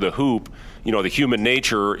go through the hoop, the human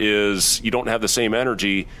nature is you don't have the same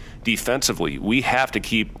energy defensively. We have to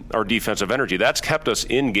keep our defensive energy. That's kept us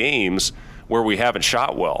in games where we haven't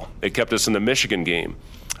shot well. It kept us in the Michigan game.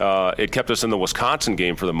 It kept us in the Wisconsin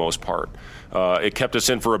game for the most part. It kept us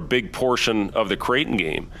in for a big portion of the Creighton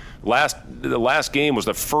game. The last game was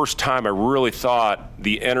the first time I really thought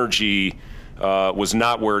the energy was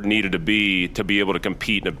not where it needed to be able to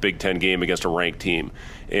compete in a Big Ten game against a ranked team.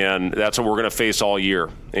 And that's what we're going to face all year.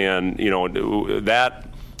 And,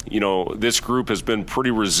 this group has been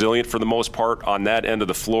pretty resilient for the most part on that end of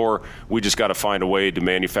the floor. We just got to find a way to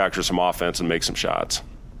manufacture some offense and make some shots.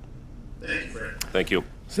 Thank you.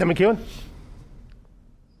 Sam McEwen?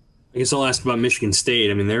 I guess I'll ask about Michigan State.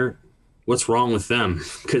 I mean, what's wrong with them?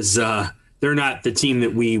 Because they're not the team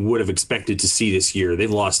that we would have expected to see this year. They've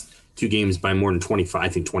lost 2 games by more than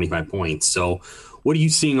 25 points. So what are you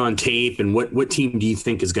seeing on tape, and what team do you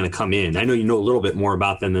think is going to come in? I know you know a little bit more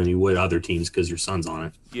about them than you would other teams because your son's on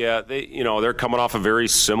it. Yeah, they're coming off a very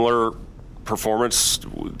similar performance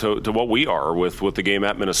to what we are with the game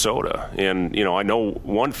at Minnesota. And, I know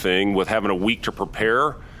one thing, with having a week to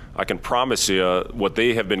prepare, I can promise you what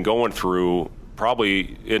they have been going through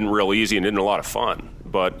probably isn't real easy and isn't a lot of fun.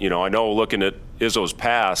 But, I know looking at Izzo's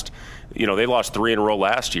past, they lost 3 in a row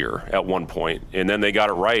last year at one point, and then they got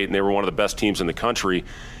it right, and they were one of the best teams in the country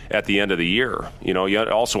at the end of the year. You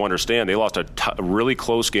also understand they lost a really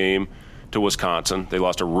close game to Wisconsin. They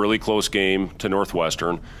lost a really close game to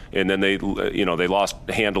Northwestern, and then they lost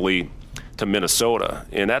handily to Minnesota.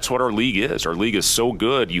 And that's what our league is. Our league is so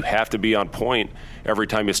good, you have to be on point every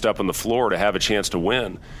time you step on the floor to have a chance to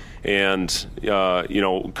win. And,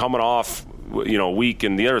 coming off, a week,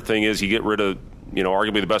 and the other thing is you get rid of,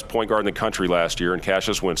 arguably the best point guard in the country last year in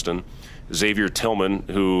Cassius Winston, Xavier Tillman,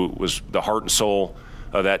 who was the heart and soul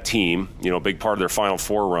of that team, a big part of their Final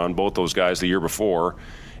Four run, both those guys the year before.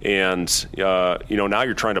 And, now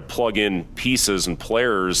you're trying to plug in pieces and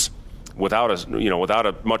players without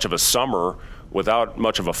much of a summer, without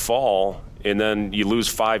much of a fall, and then you lose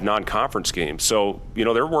 5 non-conference games. So,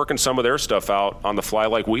 they're working some of their stuff out on the fly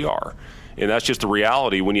like we are. And that's just the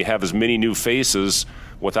reality when you have as many new faces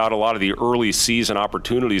without a lot of the early season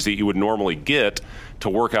opportunities that you would normally get to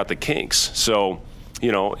work out the kinks. So,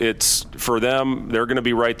 it's for them, they're going to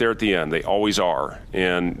be right there at the end. They always are.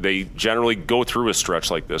 And they generally go through a stretch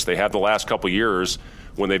like this. They have the last couple of years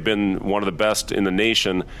when they've been one of the best in the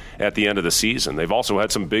nation at the end of the season. They've also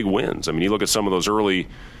had some big wins. I mean, you look at some of those early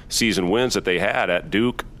season wins that they had at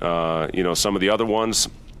Duke, some of the other ones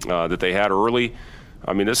that they had early.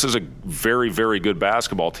 I mean, this is a very, very good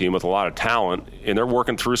basketball team with a lot of talent, and they're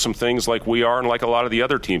working through some things like we are and like a lot of the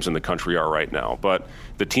other teams in the country are right now. But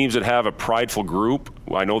the teams that have a prideful group,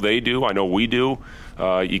 I know they do, I know we do.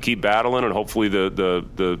 You keep battling, and hopefully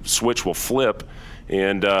the switch will flip,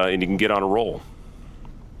 and you can get on a roll.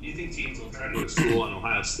 Do you think teams will try to go to school on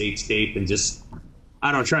Ohio State's tape and just,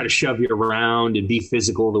 try to shove you around and be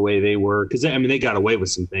physical the way they were? Because, they got away with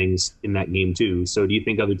some things in that game, too. So do you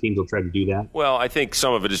think other teams will try to do that? Well, I think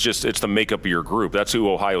some of it is it's the makeup of your group. That's who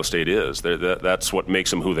Ohio State is. That's what makes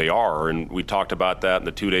them who they are. And we talked about that in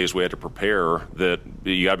the 2 days we had to prepare, that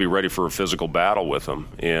you got to be ready for a physical battle with them.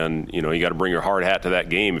 And, you got to bring your hard hat to that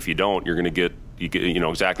game. If you don't, you're going to get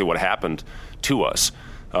exactly what happened to us.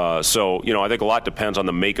 So, I think a lot depends on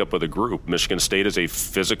the makeup of the group. Michigan State is a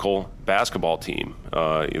physical basketball team.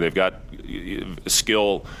 They've got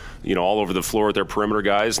skill, all over the floor with their perimeter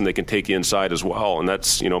guys, and they can take you inside as well. And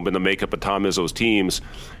that's, been the makeup of Tom Izzo's teams,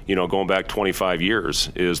 going back 25 years,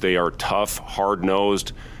 is they are tough,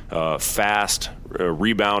 hard-nosed, fast,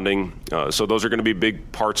 rebounding. So those are going to be big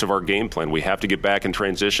parts of our game plan. We have to get back in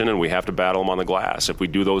transition, and we have to battle them on the glass. If we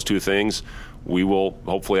do those 2 things, we will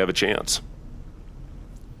hopefully have a chance.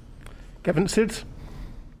 Kevin Sids.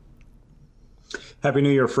 Happy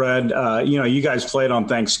New Year, Fred. You guys played on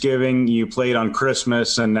Thanksgiving, you played on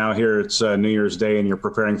Christmas, and now here it's New Year's Day, and you're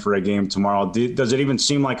preparing for a game tomorrow. Does it even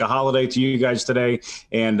seem like a holiday to you guys today?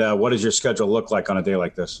 And what does your schedule look like on a day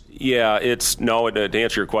like this? Yeah, to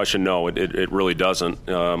answer your question, no, it really doesn't.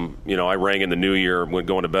 I rang in the New Year, went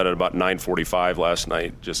going to bed at about 9:45 last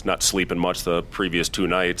night, just not sleeping much the previous 2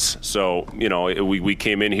 nights. So, we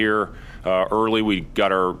came in here early. We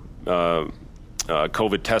got our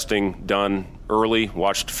COVID testing done early,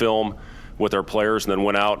 watched film with our players, and then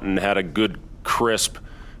went out and had a good, crisp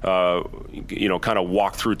kind of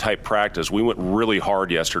walk through type practice. We went really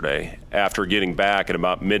hard yesterday after getting back at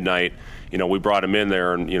about midnight. We brought them in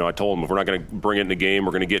there, and I told them, if we're not going to bring it in the game,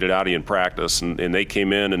 we're going to get it out of you in practice. And they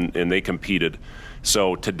came in and they competed.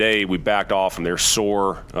 So today we backed off, and they're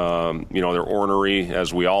sore. They're ornery,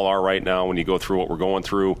 as we all are right now when you go through what we're going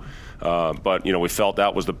through. But we felt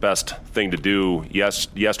that was the best thing to do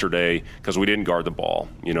yesterday because we didn't guard the ball.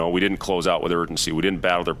 We didn't close out with urgency. We didn't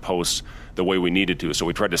battle their posts the way we needed to. So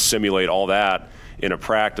we tried to simulate all that in a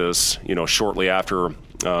practice, shortly after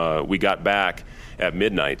we got back at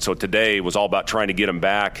midnight. So today was all about trying to get them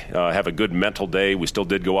back, have a good mental day. We still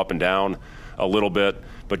did go up and down a little bit,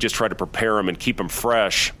 but just try to prepare them and keep them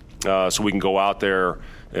fresh so we can go out there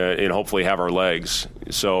and hopefully have our legs.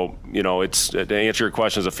 So, it's to answer your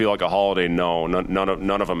question, does it feel like a holiday? No,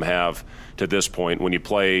 none of them have to this point. When you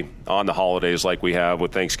play on the holidays like we have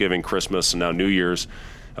with Thanksgiving, Christmas, and now New Year's,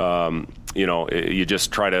 you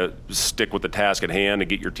just try to stick with the task at hand and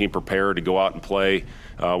get your team prepared to go out and play,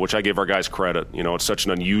 which I give our guys credit. It's such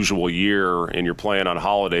an unusual year, and you're playing on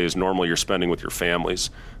holidays. Normally you're spending with your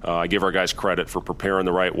families. I give our guys credit for preparing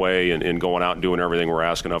the right way and going out and doing everything we're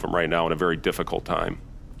asking of them right now in a very difficult time.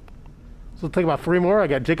 So think about three more. I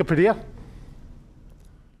got Jacob Padilla.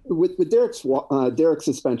 With Derek's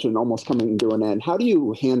suspension almost coming to an end, how do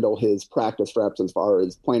you handle his practice reps as far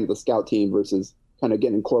as playing with the scout team versus kind of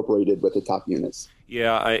getting incorporated with the top units?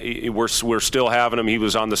 Yeah, we're still having him. He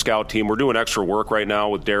was on the scout team. We're doing extra work right now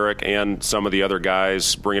with Derek and some of the other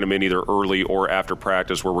guys, bringing them in either early or after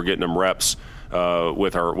practice, where we're getting them reps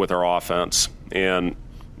with our offense. And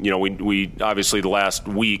we obviously the last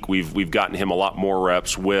week we've gotten him a lot more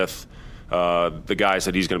reps with the guys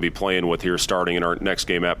that he's going to be playing with here, starting in our next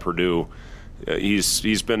game at Purdue.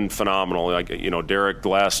 He's been phenomenal. Derek, the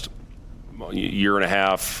last year and a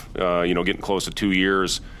half, getting close to 2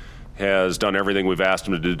 years, has done everything we've asked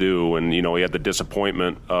him to do. And, he had the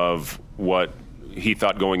disappointment of what he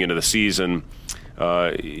thought going into the season.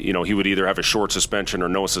 He would either have a short suspension or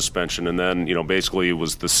no suspension. And then, basically it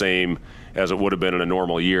was the same as it would have been in a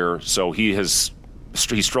normal year. So he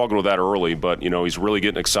struggled with that early, but, he's really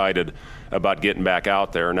getting excited about getting back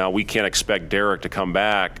out there. Now, we can't expect Derek to come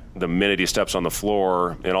back the minute he steps on the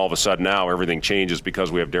floor, and all of a sudden now everything changes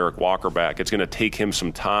because we have Derek Walker back. It's going to take him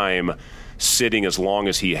some time sitting as long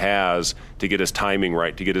as he has to get his timing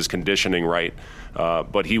right, to get his conditioning right.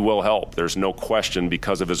 But he will help. There's no question,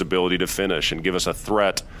 because of his ability to finish and give us a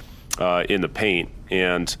threat in the paint.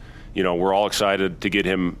 And we're all excited to get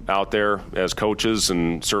him out there as coaches,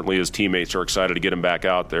 and certainly his teammates are excited to get him back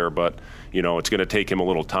out there. But, it's going to take him a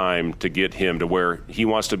little time to get him to where he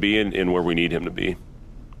wants to be and where we need him to be.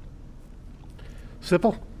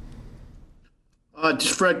 Sipple?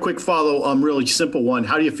 Just Fred, quick follow, really simple one.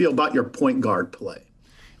 How do you feel about your point guard play?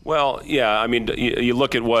 Well, yeah, I mean, you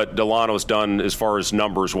look at what Delano's done as far as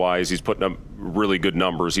numbers-wise. He's putting up really good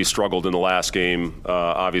numbers. He struggled in the last game,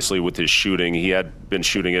 obviously, with his shooting. He had been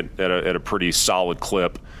shooting it at a pretty solid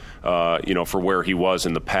clip, for where he was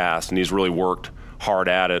in the past, and he's really worked hard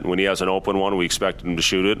at it. And when he has an open one, we expect him to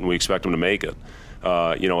shoot it, and we expect him to make it.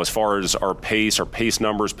 As far as our pace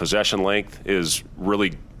numbers, possession length is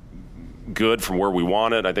really good from where we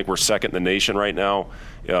want it. I think we're second in the nation right now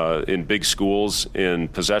in big schools in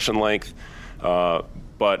possession length.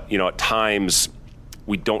 But, at times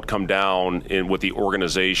we don't come down with the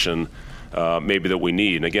organization maybe that we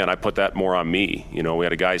need. And again, I put that more on me. We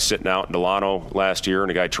had a guy sitting out in Delano last year,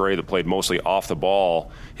 and a guy, Trey, that played mostly off the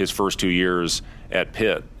ball his first 2 years at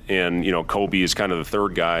Pitt. And, Kobe is kind of the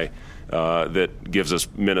third guy that gives us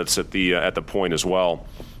minutes at the point as well.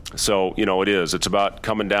 So, it's about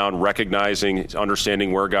coming down, recognizing,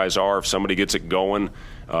 understanding where guys are. If somebody gets it going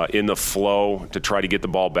in the flow to try to get the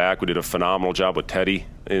ball back. We did a phenomenal job with Teddy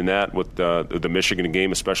in that, with the Michigan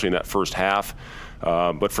game, especially in that first half.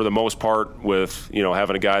 But for the most part, with,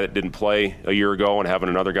 having a guy that didn't play a year ago and having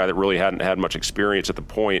another guy that really hadn't had much experience at the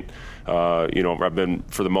point, I've been,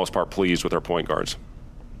 for the most part, pleased with our point guards.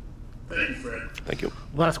 Thank you, Fred. Thank you.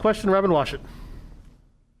 Last question, Robin Washut.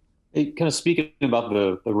 Hey, kind of speaking about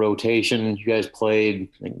the rotation, you guys played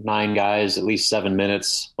 9 guys, at least 7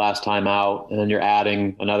 minutes last time out, and then you're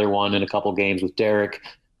adding another one in a couple games with Derek.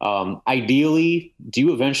 Ideally, do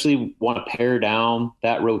you eventually want to pare down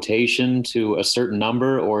that rotation to a certain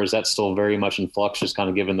number, or is that still very much in flux, just kind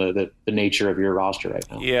of given the nature of your roster right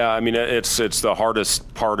now? Yeah, I mean, it's the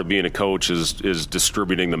hardest part of being a coach is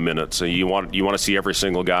distributing the minutes. So you want to see every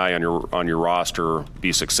single guy on your roster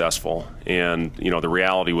be successful. And the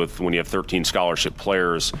reality with when you have 13 scholarship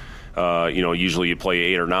players, usually you play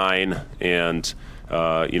 8 or 9 and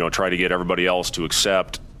try to get everybody else to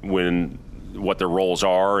accept when what their roles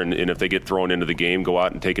are, and if they get thrown into the game, go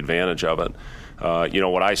out and take advantage of it.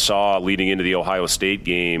 What I saw leading into the Ohio State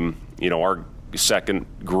game, our second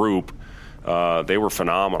group, they were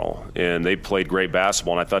phenomenal, and they played great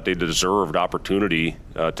basketball, and I thought they deserved opportunity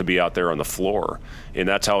to be out there on the floor. And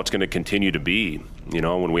that's how it's going to continue to be.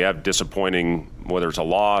 When we have disappointing, whether it's a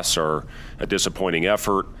loss or a disappointing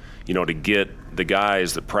effort, to get the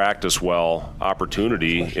guys that practice well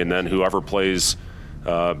opportunity, and then whoever plays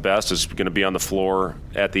best is going to be on the floor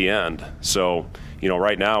at the end. So,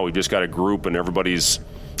 right now we've just got a group, and everybody's,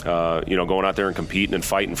 going out there and competing and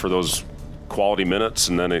fighting for those quality minutes,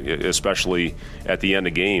 and then especially at the end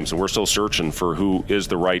of games. And we're still searching for who is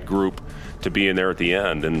the right group to be in there at the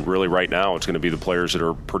end. And really right now it's going to be the players that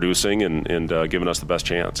are producing and giving us the best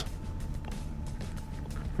chance.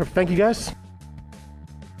 Thank you, guys.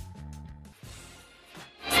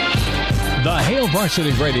 The Hail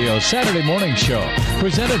Varsity Radio Saturday Morning Show,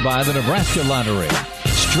 presented by the Nebraska Lottery.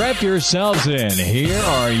 Strap yourselves in. Here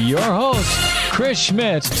are your hosts, Chris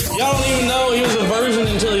Schmidt. Y'all don't even know he was a virgin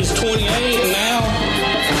until he's 28, and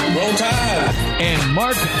now roll tide. And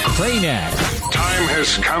Mark Cranack. Time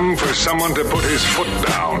has come for someone to put his foot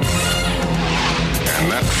down.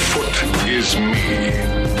 And that foot is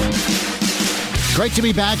me. Great to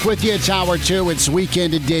be back with you. It's Hour 2. It's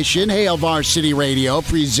Weekend Edition. Hail Varsity Radio,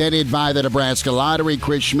 presented by the Nebraska Lottery.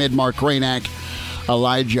 Chris Schmidt, Mark Cranack,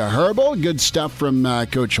 Elijah Herbal. Good stuff from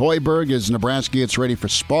Coach Hoiberg as Nebraska gets ready for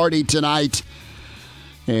Sparty tonight.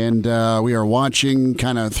 And we are watching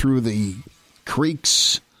kind of through the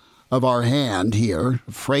creaks of our hand here,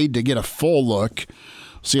 afraid to get a full look.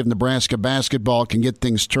 See if Nebraska basketball can get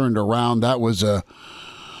things turned around. That was a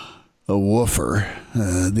woofer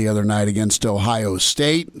the other night against Ohio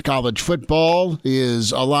State. College football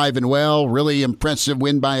is alive and well. Really impressive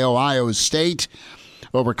win by Ohio State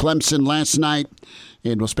over Clemson last night.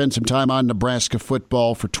 And we'll spend some time on Nebraska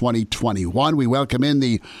football for 2021. We welcome in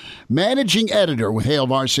the managing editor with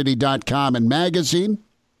HailVarsity.com and magazine,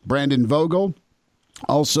 Brandon Vogel.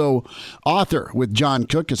 Also author with John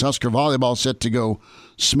Cook as Husker Volleyball set to go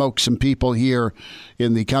smoke some people here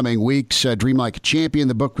in the coming weeks. Dream Like a Champion,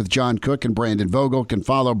 the book with John Cook and Brandon Vogel. Can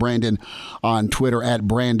follow Brandon on Twitter at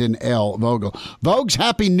Brandon L. Vogel. Vogues,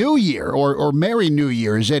 Happy New Year, or Merry New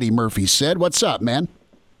Year, as Eddie Murphy said. What's up, man?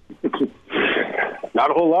 Not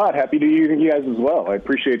a whole lot. Happy New Year to you guys as well. I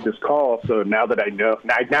appreciate this call. So now that I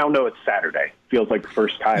now know it's Saturday. Feels like the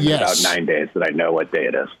first time in about 9 days that I know what day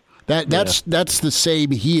it is. That's the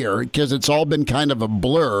same here, because it's all been kind of a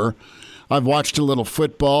blur. I've watched a little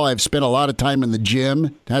football. I've spent a lot of time in the gym.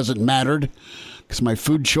 It hasn't mattered because my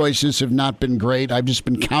food choices have not been great. I've just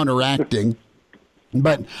been counteracting.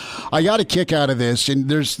 But I got a kick out of this, and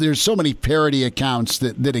there's so many parody accounts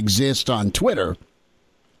that exist on Twitter.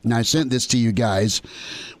 And I sent this to you guys.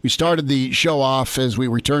 We started the show off as we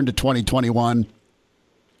returned to 2021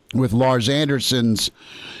 with Lars Anderson's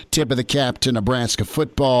tip of the cap to Nebraska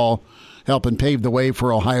football, helping pave the way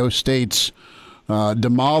for Ohio State's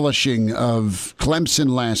demolishing of Clemson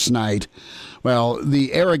last night. Well,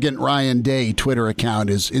 the arrogant Ryan Day Twitter account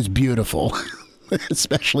is beautiful,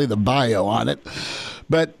 especially the bio on it.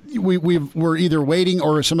 But we're either waiting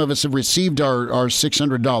or some of us have received our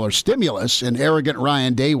 $600 stimulus, and arrogant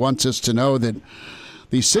Ryan Day wants us to know that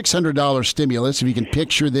the $600 stimulus, if you can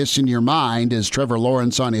picture this in your mind, is Trevor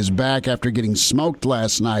Lawrence on his back after getting smoked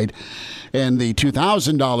last night. And the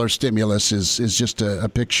 $2,000 stimulus is just a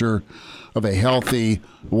picture of a healthy,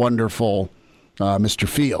 wonderful Mr.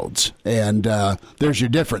 Fields. And there's your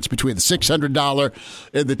difference between the $600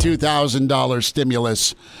 and the $2,000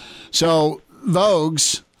 stimulus. So,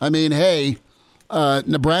 Vogues, I mean, hey,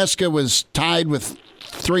 Nebraska was tied with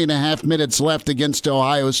 3.5 minutes left against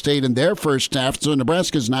Ohio State in their first half, so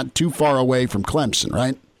Nebraska's not too far away from Clemson,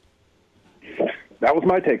 right? That was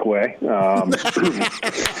my takeaway.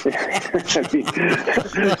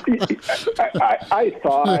 I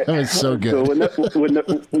thought that was so good. So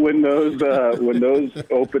when those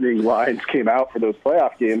opening lines came out for those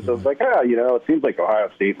playoff games, I was like, it seems like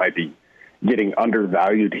Ohio State might be getting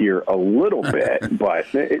undervalued here a little bit,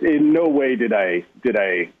 but in no way did I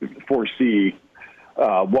foresee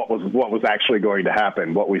what was actually going to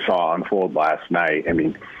happen, what we saw unfold last night. I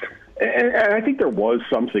mean, and I think there was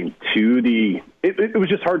something to it was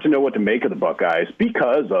just hard to know what to make of the Buckeyes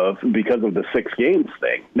because of the 6 games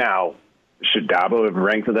thing. Now, should Dabo have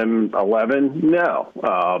ranked them 11? No.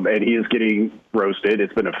 And he is getting roasted.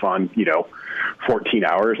 It's been a fun, 14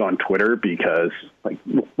 hours on Twitter because,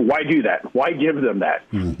 why do that? Why give them that?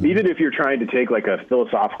 Mm-hmm. Even if you're trying to take a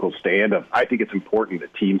philosophical stand of, I think it's important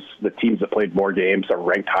that the teams that played more games are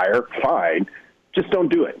ranked higher, fine. Just don't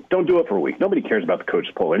do it. Don't do it for a week. Nobody cares about the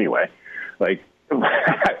coach's poll anyway. Like,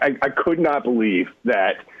 I could not believe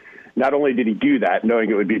that not only did he do that, knowing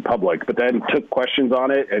it would be public, but then took questions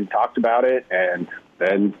on it and talked about it. And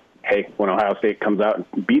then, hey, when Ohio State comes out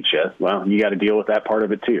and beats you, well, you got to deal with that part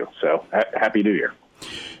of it too. So happy New Year.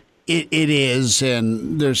 It is,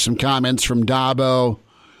 and there's some comments from Dabo,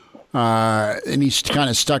 and he's kind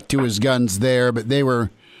of stuck to his guns there, but they were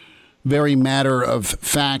very matter of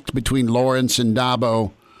fact between Lawrence and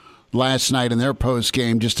Dabo last night in their post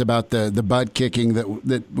game, just about the butt kicking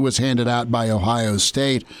that was handed out by Ohio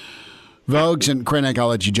State. Vogues and Krenek, I'll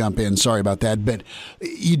let you jump in. Sorry about that, but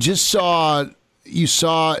you just saw.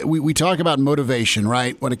 We talk about motivation,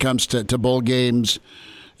 right, when it comes to bowl games,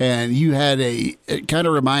 and you had it kind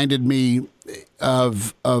of reminded me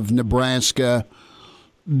of Nebraska.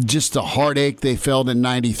 Just the heartache they felt in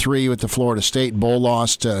 '93 with the Florida State Bowl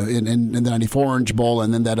loss in the '94 Orange Bowl,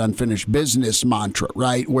 and then that unfinished business mantra,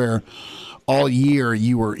 right, where all year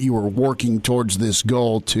you were working towards this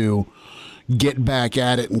goal to get back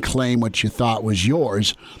at it and claim what you thought was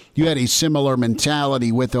yours. You had a similar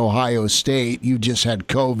mentality with Ohio State. You just had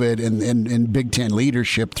COVID and Big Ten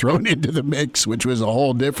leadership thrown into the mix, which was a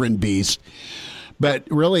whole different beast. But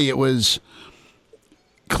really, it was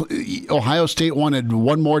Ohio State wanted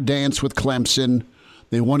one more dance with Clemson.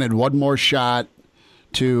 They wanted one more shot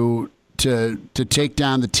to take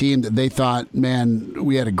down the team that they thought, man,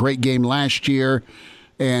 we had a great game last year,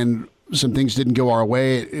 and some things didn't go our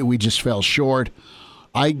way. We just fell short.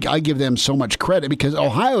 I give them so much credit because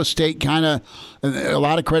Ohio State kind of, a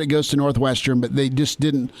lot of credit goes to Northwestern, but they just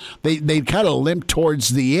didn't, they kind of limped towards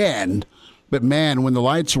the end. But man, when the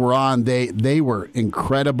lights were on, they were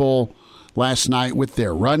incredible last night with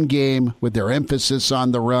their run game, with their emphasis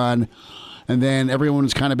on the run. And then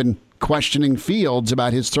everyone's kind of been questioning Fields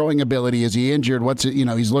about his throwing ability. Is he injured?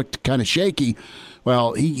 He's looked kind of shaky.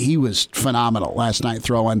 Well, he was phenomenal last night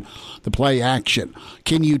throwing the play action.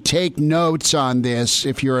 Can you take notes on this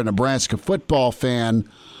if you're a Nebraska football fan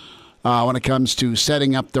when it comes to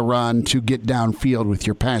setting up the run to get downfield with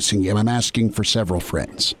your passing game? I'm asking for several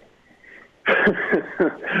friends.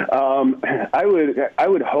 I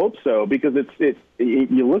would hope so, because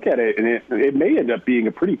you look at it and it may end up being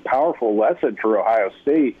a pretty powerful lesson for Ohio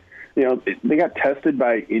State. You know, they got tested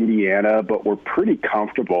by Indiana, but were pretty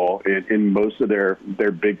comfortable in most of their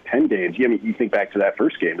Big Ten games. I mean, you think back to that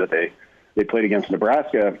first game that they played against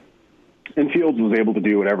Nebraska, and Fields was able to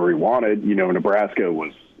do whatever he wanted. You know, Nebraska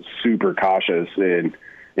was super cautious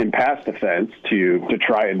in pass defense to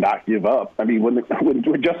try and not give up. I mean,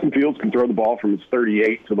 when Justin Fields can throw the ball from his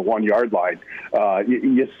 38 to the 1 yard line,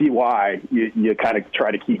 you see why you kind of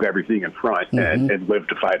try to keep everything in front and live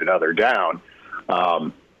to fight another down.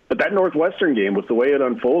 But that Northwestern game, with the way it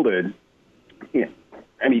unfolded,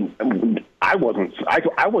 I mean, I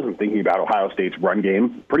wasn't thinking about Ohio State's run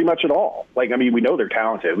game pretty much at all. Like, I mean, we know they're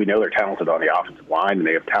talented. We know they're talented on the offensive line, and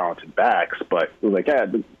they have talented backs. But it was like,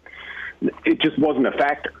 it just wasn't a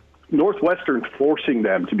factor. Northwestern forcing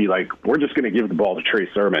them to be like, we're just going to give the ball to Trey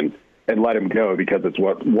Sermon and let him go because it's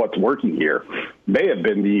what's working here, may have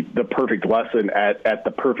been the perfect lesson at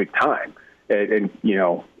the perfect time. And you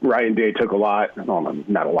know, Ryan Day took not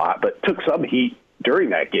a lot, but took some heat during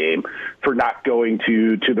that game for not going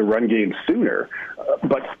to the run game sooner.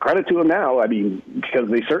 But credit to him now, I mean, because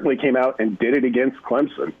they certainly came out and did it against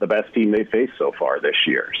Clemson, the best team they've faced so far this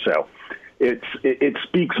year. So it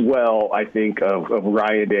speaks well, I think, of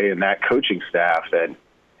Ryan Day and that coaching staff. And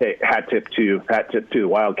hey, hat tip to the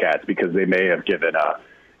Wildcats, because they may have given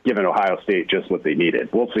Ohio State just what they needed.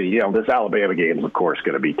 We'll see. You know, this Alabama game is, of course,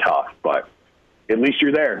 going to be tough, but at least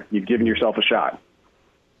you're there. You've given yourself a shot.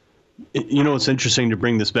 You know, it's interesting to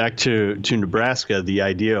bring this back to Nebraska, the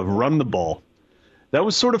idea of run the ball. That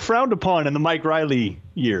was sort of frowned upon in the Mike Riley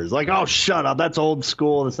years. Like, oh, shut up. That's old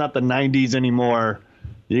school. It's not the 90s anymore.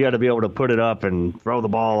 You got to be able to put it up and throw the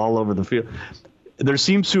ball all over the field. There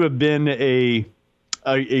seems to have been a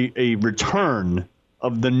return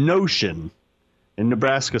of the notion in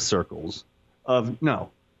Nebraska circles of, no,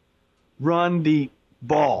 run the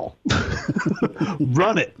ball.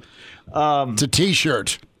 Run it. It's a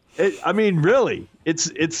T-shirt. I mean, really,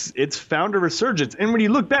 it's found a resurgence. And when you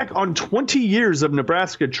look back on 20 years of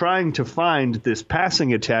Nebraska trying to find this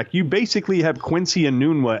passing attack, you basically have Quincy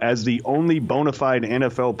Enunwa as the only bona fide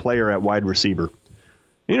NFL player at wide receiver.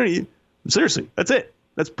 You know, seriously, that's it.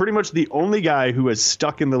 That's pretty much the only guy who has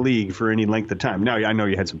stuck in the league for any length of time. Now, I know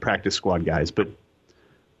you had some practice squad guys, but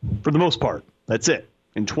for the most part, that's it.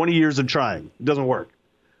 In 20 years of trying, it doesn't work.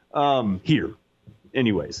 Here.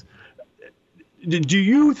 Anyways, do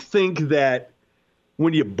you think that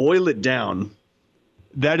when you boil it down,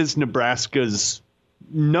 that is Nebraska's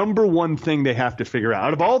number one thing they have to figure out.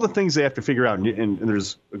 Out of all the things they have to figure out, and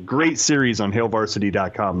there's a great series on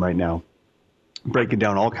HailVarsity.com right now breaking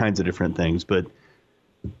down all kinds of different things, but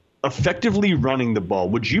effectively running the ball,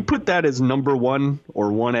 would you put that as number one or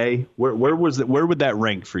 1A? Where would that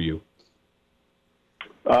rank for you?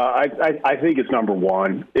 I think it's number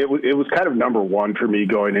one. It was kind of number one for me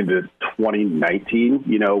going into 2019,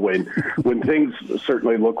 when things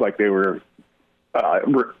certainly looked like they were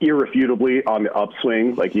irrefutably on the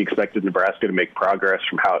upswing. Like you expected Nebraska to make progress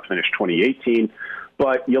from how it finished 2018,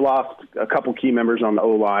 but you lost a couple key members on the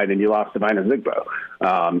O-line and you lost Divina Zigbo.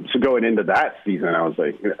 So going into that season, I was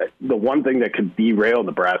like, the one thing that could derail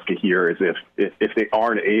Nebraska here is if they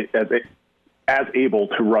aren't as able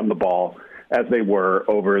to run the ball as they were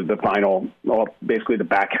over the final, basically the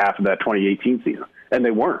back half of that 2018 season. And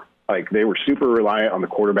they weren't. Like, they were super reliant on the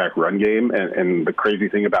quarterback run game. And the crazy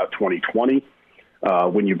thing about 2020,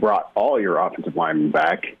 when you brought all your offensive linemen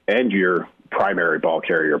back and your primary ball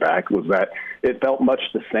carrier back, was that it felt much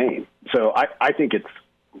the same. So I think it's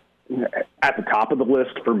at the top of the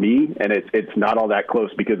list for me, and it's not all that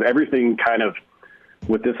close because everything kind of,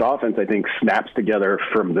 with this offense, I think, snaps together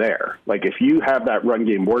from there. Like, if you have that run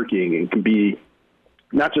game working and can be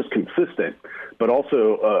not just consistent, but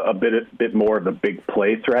also a bit more of a big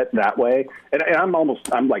play threat that way. And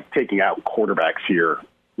I'm like taking out quarterbacks here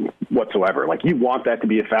whatsoever. Like, you want that to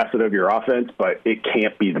be a facet of your offense, but it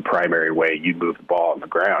can't be the primary way you move the ball on the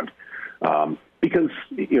ground. Because,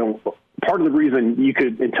 part of the reason you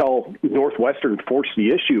could, until Northwestern forced the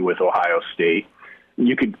issue with Ohio State,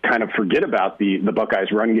 you could kind of forget about the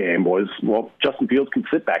Buckeyes run game was, well, Justin Fields can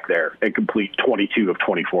sit back there and complete 22 of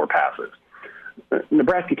 24 passes.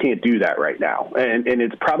 Nebraska can't do that right now. And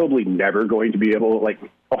it's probably never going to be able, like,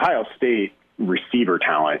 Ohio State receiver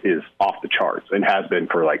talent is off the charts and has been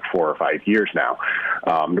for like 4 or 5 years now.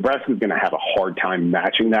 Nebraska is going to have a hard time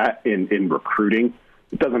matching that in recruiting.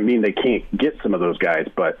 It doesn't mean they can't get some of those guys,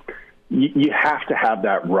 but you have to have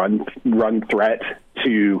that run threat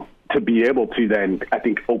to be able to then, I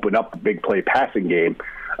think, open up the big play passing game,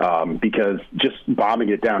 because just bombing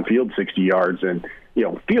it downfield 60 yards and,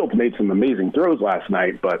 Fields made some amazing throws last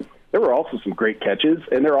night, but there were also some great catches,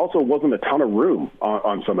 and there also wasn't a ton of room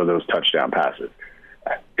on some of those touchdown passes.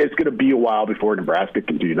 It's going to be a while before Nebraska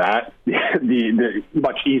can do that. The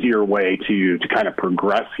much easier way to kind of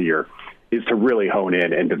progress here is to really hone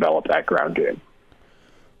in and develop that ground game.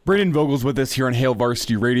 Brandon Vogel's with us here on Hail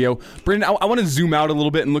Varsity Radio. Brandon, I want to zoom out a little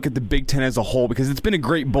bit and look at the Big Ten as a whole, because it's been a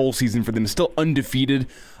great bowl season for them. Still undefeated,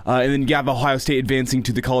 and then you have Ohio State advancing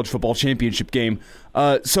to the college football championship game.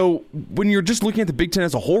 So when you're just looking at the Big Ten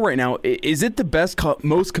as a whole right now, is it the best,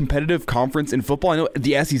 most competitive conference in football? I know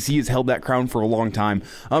the SEC has held that crown for a long time.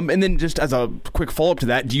 And then just as a quick follow-up to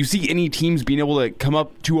that, do you see any teams being able to come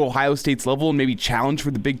up to Ohio State's level and maybe challenge for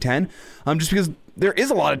the Big Ten? Just because there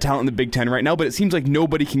is a lot of talent in the Big Ten right now, but it seems like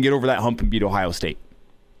nobody can get over that hump and beat Ohio State.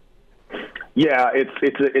 Yeah,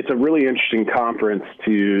 it's a really interesting conference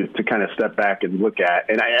to kind of step back and look at,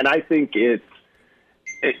 and I think it's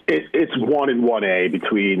 1 and 1A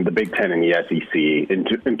between the Big Ten and the SEC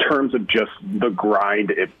in terms of just the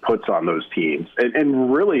grind it puts on those teams,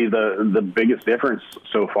 and really the biggest difference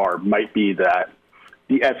so far might be that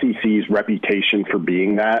the SEC's reputation for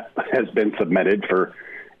being that has been cemented for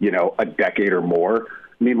a decade or more.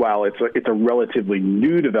 Meanwhile, it's a relatively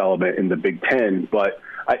new development in the Big Ten. But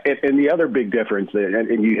and the other big difference,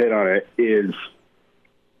 and you hit on it, is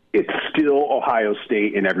it's still Ohio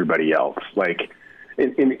State and everybody else. Like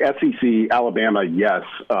in the SEC, Alabama, yes,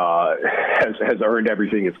 has earned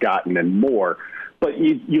everything it's gotten and more. But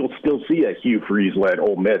you'll still see a Hugh Freeze-led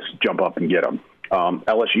Ole Miss jump up and get them.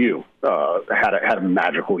 LSU had a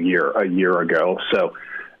magical year a year ago. So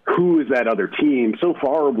who is that other team? So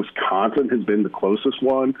far, Wisconsin has been the closest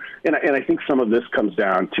one. And I think some of this comes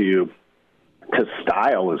down to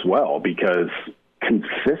style as well, because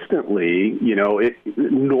consistently,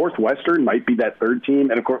 Northwestern might be that third team.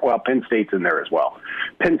 And of course, Penn State's in there as well.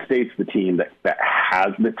 Penn State's the team that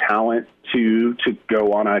has the talent to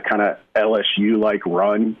go on a kind of LSU-like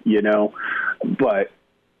run, but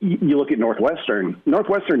you look at Northwestern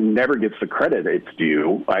never gets the credit it's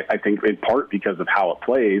due, I think in part because of how it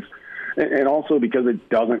plays, and also because it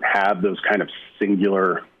doesn't have those kind of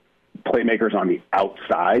singular playmakers on the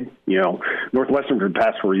outside. Northwestern for the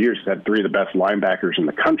past 4 years has had 3 of the best linebackers in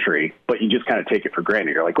the country, but you just kind of take it for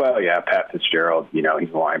granted. You're like, well, yeah, Pat Fitzgerald, he's a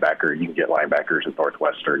linebacker. You can get linebackers at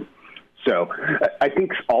Northwestern. So I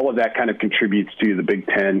think all of that kind of contributes to the Big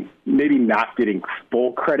Ten maybe not getting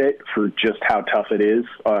full credit for just how tough it is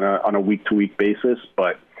on a week-to-week basis.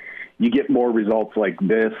 But you get more results like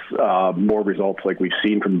this, more results like we've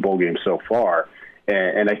seen from the bowl game so far.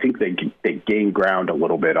 And I think they gain ground a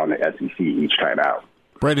little bit on the SEC each time out.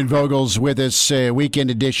 Brendan Vogel's with us,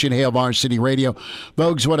 weekend edition, Hail Varsity Radio.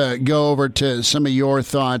 Vogues, want to go over to some of your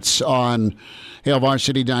thoughts on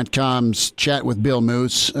HailVarsity.com's chat with Bill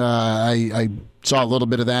Moos. I saw a little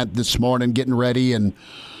bit of that this morning, getting ready, and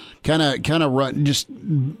kind of run just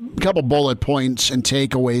a couple bullet points and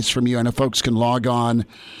takeaways from you. I know folks can log on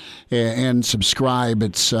and subscribe.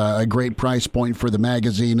 It's a great price point for the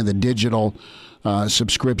magazine and the digital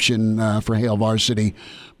subscription for Hail Varsity.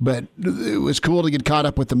 But it was cool to get caught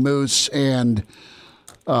up with the Moose and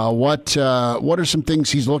what are some things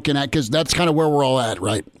he's looking at? Because that's kind of where we're all at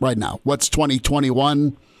right now. What's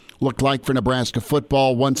 2021 look like for Nebraska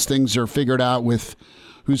football once things are figured out with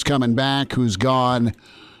who's coming back, who's gone?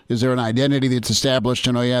 Is there an identity that's established?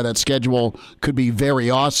 And, that schedule could be very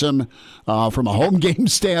awesome from a home game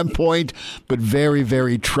standpoint, but very,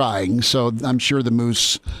 very trying. So I'm sure the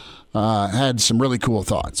Moose had some really cool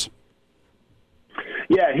thoughts.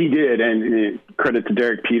 Yeah, he did, and credit to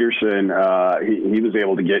Derek Peterson. He was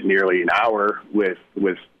able to get nearly an hour with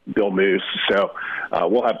Bill Moos, so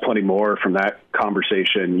we'll have plenty more from that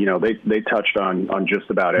conversation. They touched on just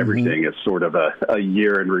about everything. It's sort of a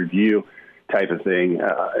year in review type of thing.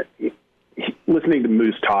 Listening to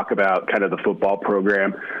Moose talk about kind of the football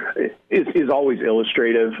program is always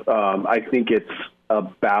illustrative. I think it's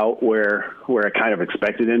about where I kind of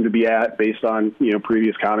expected him to be at based on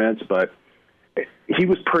previous comments, but he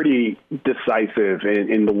was pretty decisive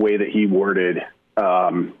in the way that he worded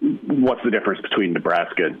what's the difference between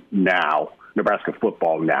Nebraska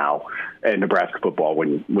football now, and Nebraska football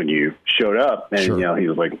when you showed up. And, sure. He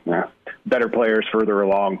was like, better players further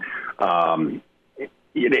along.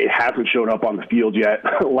 It hasn't shown up on the field yet,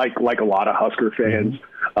 like a lot of Husker fans.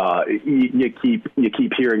 You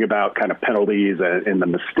keep hearing about kind of penalties and the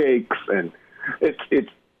mistakes, and it's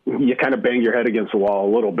you kind of bang your head against the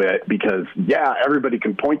wall a little bit because, everybody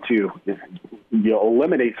can point to,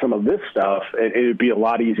 eliminate some of this stuff, and it would be a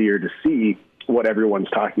lot easier to see what everyone's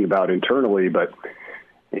talking about internally, but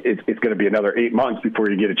it's going to be another 8 months before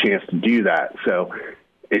you get a chance to do that. So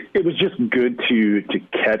it was just good to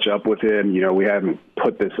catch up with him. We haven't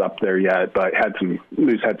put this up there yet, but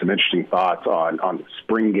Moose had some interesting thoughts on the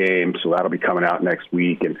spring game, so that'll be coming out next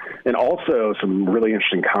week, and also some really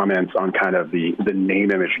interesting comments on kind of the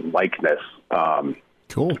name, image, and likeness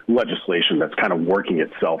cool legislation that's kind of working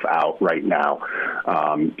itself out right now.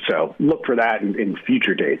 So look for that in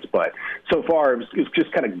future dates. But so far, it was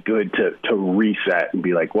just kind of good to reset and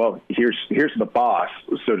be like, well, here's the boss,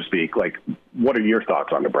 so to speak. Like, what are your thoughts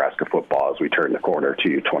on Nebraska football as we turn the corner to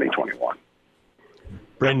 2021?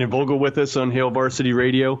 Brandon Vogel with us on Hail Varsity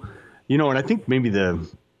Radio. And I think maybe the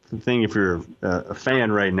thing, if you're a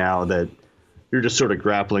fan right now, that you're just sort of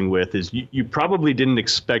grappling with is you probably didn't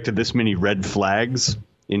expect this many red flags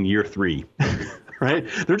in year 3, right?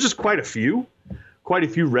 There's just quite a few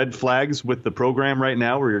red flags with the program right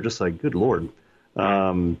now where you're just like, good Lord,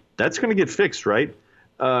 that's going to get fixed, right?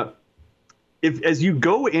 If as you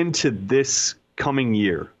go into this coming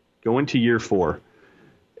year, go into year 4,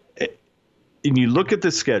 and you look at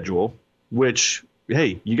the schedule, which,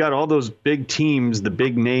 hey, you got all those big teams, the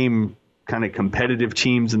big name kind of competitive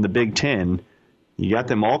teams in the Big Ten. You got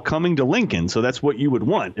them all coming to Lincoln, so that's what you would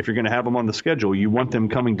want. If you're going to have them on the schedule, you want them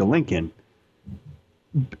coming to Lincoln.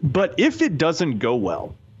 But if it doesn't go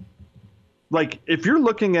well, like if you're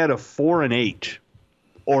looking at a 4-8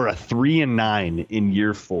 or a 3-9 in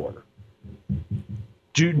year 4,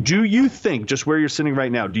 do you think, just where you're sitting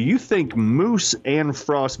right now, do you think Moose and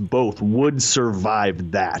Frost both would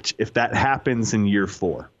survive that if that happens in year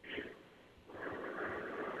 4?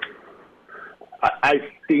 I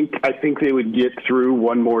think they would get through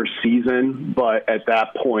one more season, but at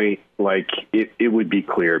that point, like it would be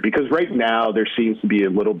clear, because right now there seems to be a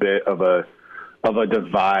little bit of a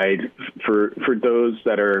divide for those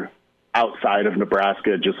that are outside of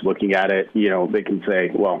Nebraska. Just looking at it, they can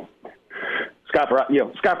say, well, Scott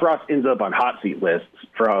Frost ends up on hot seat lists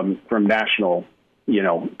from national,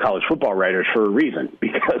 college football writers for a reason,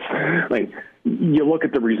 because like you look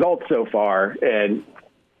at the results so far and.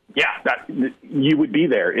 Yeah, that you would be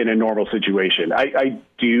there in a normal situation. I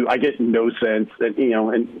get no sense that,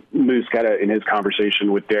 and Moose kind of in his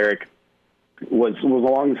conversation with Derek was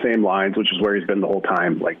along the same lines, which is where he's been the whole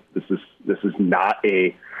time. Like this is not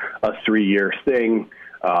a 3-year thing.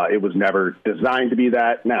 It was never designed to be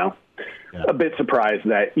that. Now, a bit surprised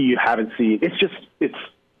that you haven't seen. It's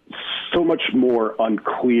so much more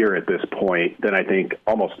unclear at this point than I think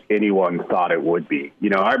almost anyone thought it would be.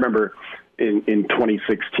 I remember in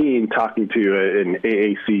 2016 talking to an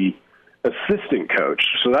AAC assistant coach.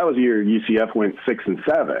 So that was the year UCF went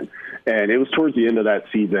 6-7. And it was towards the end of that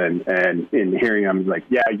season, and in hearing him like,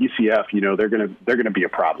 yeah, UCF, they're gonna be a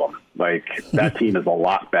problem. Like that team is a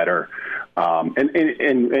lot better, and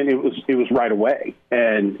it was right away.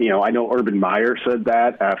 And I know Urban Meyer said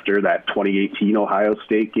that after that 2018 Ohio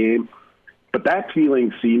State game, but that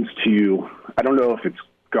feeling seems to, I don't know if it's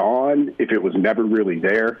gone, if it was never really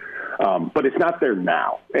there. But it's not there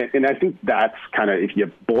now. And I think that's kind of, if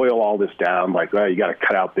you boil all this down, like, well, you got to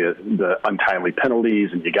cut out the untimely penalties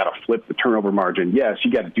and you got to flip the turnover margin. Yes,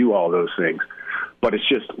 you got to do all those things. But it's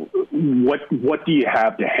just, what do you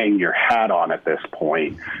have to hang your hat on at this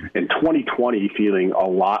point? In 2020, feeling a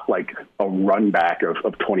lot like a run back of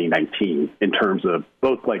 2019 in terms of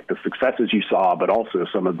both like the successes you saw, but also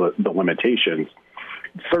some of the limitations.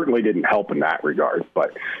 It certainly didn't help in that regard.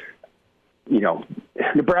 But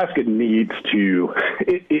Nebraska needs to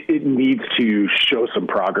it needs to show some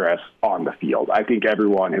progress on the field. I think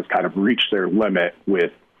everyone has kind of reached their limit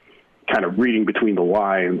with kind of reading between the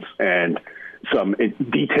lines and some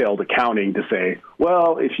detailed accounting to say,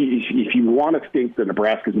 well, if you want to think that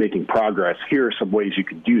Nebraska is making progress, here are some ways you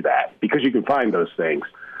can do that, because you can find those things.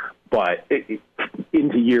 But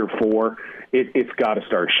into year 4, it's got to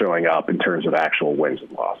start showing up in terms of actual wins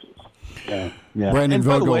and losses. Yeah. Brandon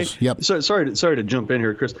Vogels. Yep. Sorry to jump in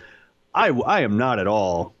here, Chris. I am not at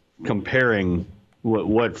all comparing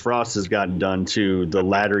what Frost has gotten done to the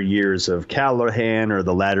latter years of Callahan or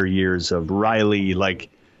the latter years of Riley. Like,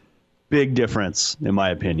 big difference, in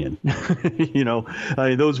my opinion.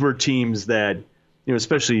 Those were teams that,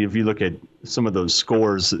 especially if you look at some of those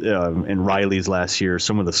scores in Riley's last year,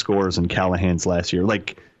 some of the scores in Callahan's last year,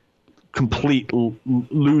 like complete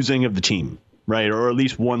losing of the team. Right, or at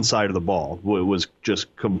least one side of the ball was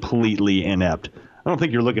just completely inept. I don't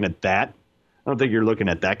think you're looking at that. I don't think you're looking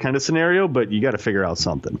at that kind of scenario, but you got to figure out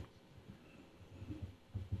something.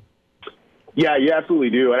 Yeah, you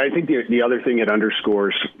absolutely do. And I think the other thing it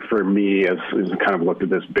underscores for me as I kind of looked at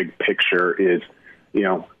this big picture is,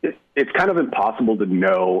 it's kind of impossible to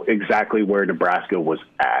know exactly where Nebraska was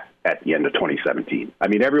at the end of 2017. I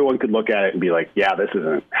mean, everyone could look at it and be like, yeah, this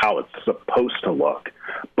isn't how it's supposed to look.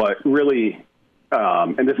 But really,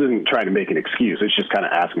 and this isn't trying to make an excuse, it's just kind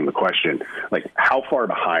of asking the question, like, how far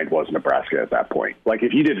behind was Nebraska at that point? Like,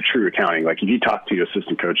 if you did a true accounting, like if you talked to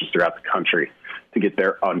assistant coaches throughout the country to get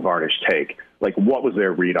their unvarnished take, like, what was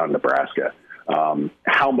their read on Nebraska?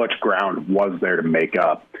 How much ground was there to make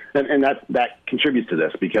up? And that contributes to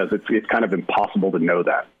this, because it's kind of impossible to know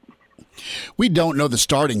that. We don't know the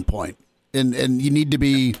starting point. And you need to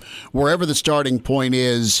be, wherever the starting point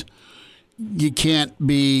is, you can't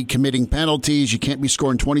be committing penalties. You can't be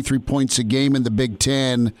scoring 23 points a game in the Big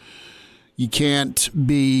Ten. You can't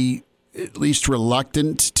be at least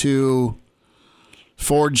reluctant to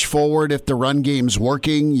forge forward if the run game's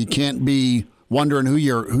working. You can't be wondering who's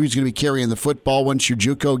going to be carrying the football once your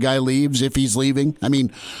JUCO guy leaves, if he's leaving. I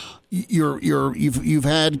mean, you've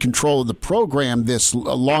had control of the program this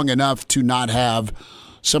long enough to not have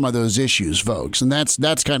some of those issues, folks, and that's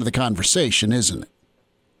kind of the conversation, isn't it?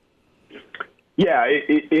 Yeah,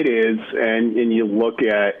 it is, and you look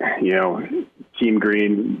at, Team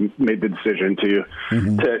Green made the decision to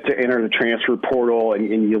enter the transfer portal, and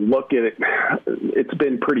you look at it, it's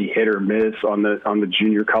been pretty hit or miss on the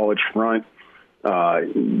junior college front.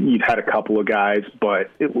 You've had a couple of guys, but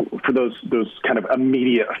for those kind of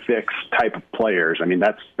immediate fix type of players, I mean,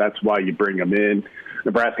 that's why you bring them in.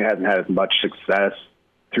 Nebraska hasn't had as much success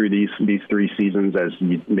through these 3 seasons as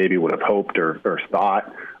you maybe would have hoped or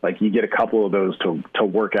thought. Like, you get a couple of those to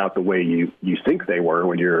work out the way you think they were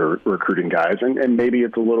when you're recruiting guys, and maybe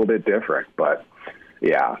it's a little bit different, but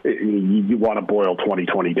yeah, you want to boil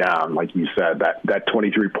 2020 down, like you said, that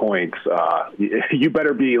 23 points. You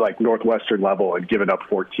better be like Northwestern level and give it up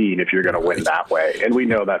 14 if you're going to win that way. And we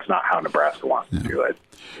know that's not how Nebraska wants to do it.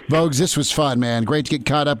 Vogues, this was fun, man. Great to get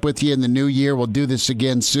caught up with you in the new year. We'll do this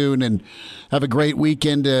again soon, and have a great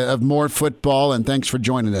weekend of more football, and thanks for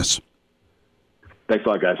joining us. Thanks a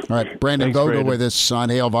lot, guys. All right, Brandon Vogel with us on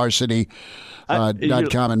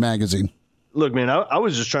HailVarsity.com and magazine. Look, man, I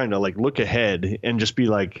was just trying to look ahead and just be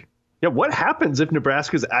like, yeah, what happens if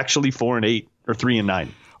Nebraska's actually 4-8 or 3-9?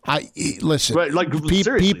 Listen. Right,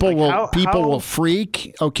 people will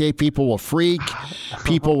freak. Okay, people will freak.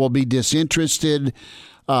 People will be disinterested.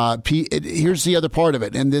 Here's the other part of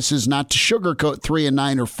it, and this is not to sugarcoat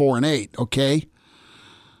 3-9 or 4-8. Okay,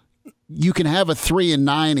 you can have a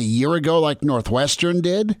 3-9 a year ago, like Northwestern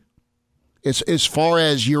did, as far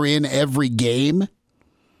as you're in every game.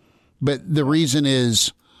 But the reason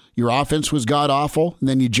is Your offense was god-awful, and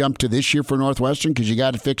then you jump to this year for Northwestern because you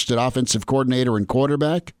got it fixed at offensive coordinator and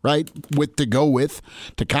quarterback, right,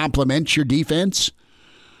 to complement your defense.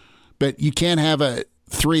 But you can't have a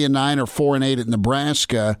 3-9 or 4-8 at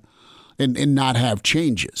Nebraska and not have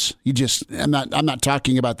changes. I'm not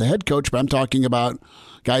talking about the head coach, but I'm talking about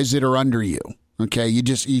guys that are under you. Okay, you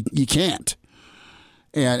can't.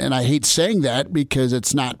 And I hate saying that because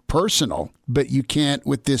it's not personal, but you can't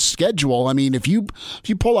with this schedule. I mean, if you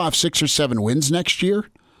pull off 6 or 7 wins next year,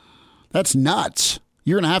 that's nuts.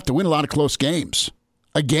 You're going to have to win a lot of close games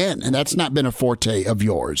again, and that's not been a forte of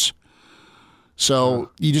yours. So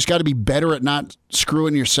you just got to be better at not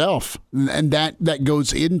screwing yourself, and that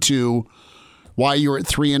goes into why you're at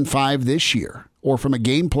 3-5 this year, or from a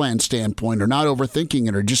game plan standpoint, or not overthinking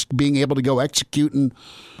it, or just being able to go execute and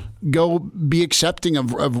go be accepting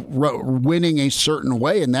of winning a certain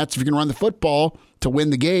way. And that's if you're going to run the football to win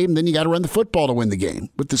the game, then you got to run the football to win the game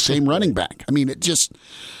with the same running back. I mean,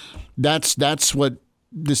 that's what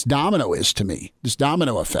this domino is to me, this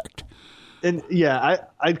domino effect. And yeah,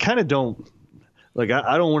 I kind of don't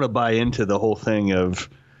I don't want to buy into the whole thing of,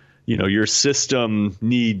 your system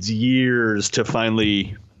needs years to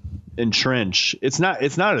finally entrench. It's not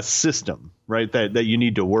a system, right, that you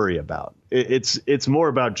need to worry about. It's more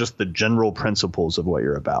about just the general principles of what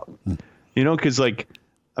you're about. Because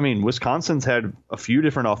Wisconsin's had a few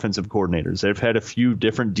different offensive coordinators. They've had a few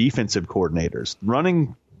different defensive coordinators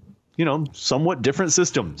running, somewhat different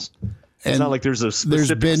systems. It's not like there's a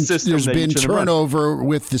specific system. There's been turnover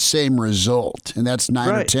with the same result, and that's 9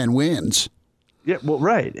 or 10 wins. Yeah, well,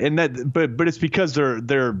 right, and but it's because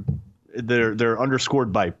they're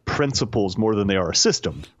underscored by principles more than they are a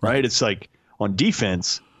system, right? It's like on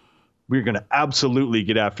defense, we're going to absolutely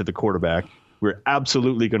get after the quarterback. We're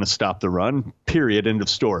absolutely going to stop the run. Period. End of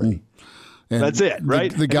story. And that's it,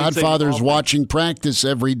 right? The Godfather's watching practice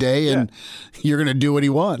every day, and you're going to do what he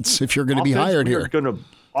wants if you're going to be hired here.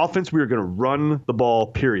 Offense, we are going to run the ball,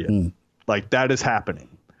 period. Like, that is happening.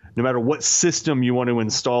 No matter what system you want to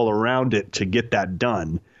install around it to get that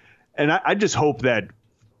done. And I just hope that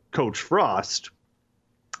Coach Frost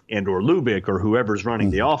and or Lubick or whoever's running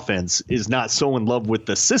the offense is not so in love with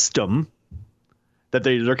the system that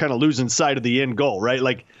they're kind of losing sight of the end goal, right?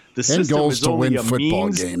 Like, the system is only a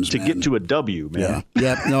means to get to a W, man.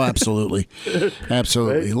 Yeah, no, absolutely.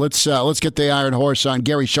 Absolutely. Right? Let's get the Iron Horse on.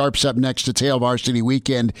 Gary Sharp's up next to Hail Varsity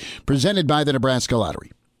Weekend, presented by the Nebraska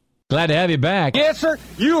Lottery. Glad to have you back. Yes, sir.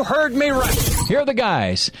 You heard me right. Here are the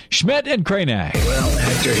guys, Schmidt and Kranak. Well,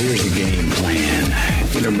 Hector, here's the game plan.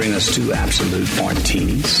 You're going to bring us 2 absolute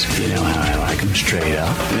martinis. You know how I like them, straight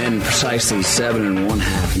up. And then precisely 7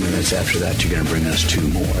 1/2 minutes after that, you're going to bring us 2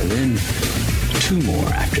 more. Then 2 more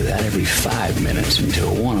after that every 5 minutes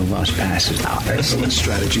until one of us passes out. Excellent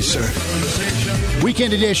strategy, sir.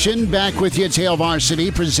 Weekend edition, back with you at Hail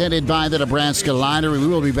Varsity, presented by the Nebraska Lottery. We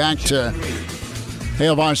will be back to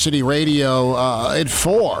Hail Varsity Radio at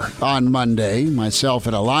 4 on Monday. Myself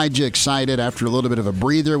and Elijah excited after a little bit of a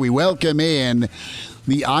breather. We welcome in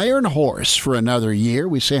the Iron Horse for another year.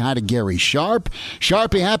 We say hi to Gary Sharp.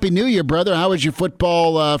 Sharpie, Happy New Year, brother. How was your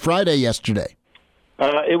football Friday yesterday?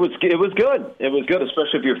 It was good. It was good,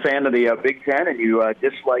 especially if you're a fan of the Big Ten and you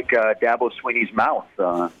dislike Dabo Swinney's mouth.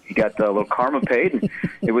 He got a little karma paid. And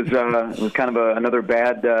it was kind of another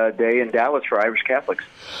bad day in Dallas for Irish Catholics.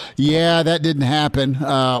 Yeah, that didn't happen.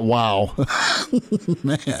 Wow,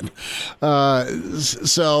 man.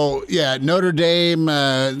 So yeah, Notre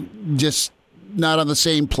Dame just not on the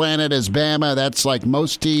same planet as Bama. That's like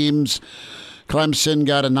most teams. Clemson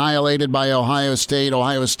got annihilated by Ohio State.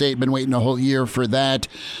 Ohio State been waiting a whole year for that.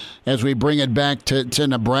 As we bring it back to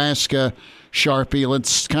Nebraska, Sharpie,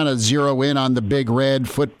 let's kind of zero in on the Big Red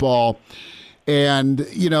football. And,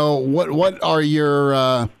 what are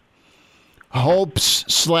your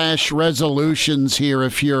hopes / resolutions here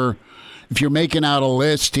if you're making out a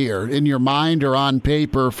list here in your mind or on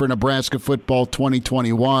paper for Nebraska football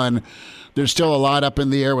 2021? There's still a lot up in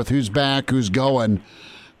the air with who's back, who's going.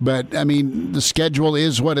 But, I mean, the schedule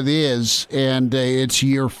is what it is, and it's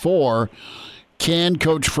year 4. Can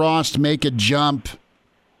Coach Frost make a jump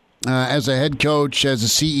as a head coach, as a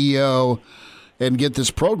CEO, and get this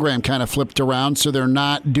program kind of flipped around so they're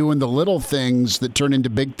not doing the little things that turn into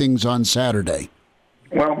big things on Saturday?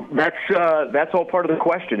 Well, that's all part of the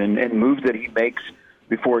question, and moves that he makes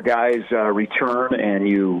before guys return and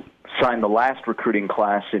you sign the last recruiting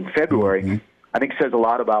class in February, I think says a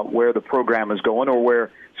lot about where the program is going or where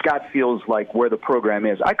Scott feels like where the program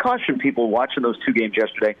is. I caution people watching those 2 games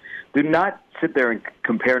yesterday, do not sit there and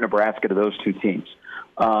compare Nebraska to those 2 teams.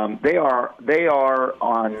 They are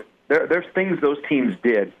on – there's things those teams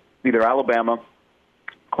did, either Alabama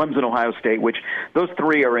Clemson, Ohio State, which those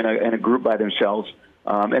three are in a group by themselves.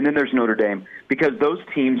 And then there's Notre Dame, because those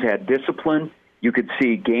teams had discipline. You could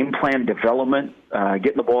see game plan development,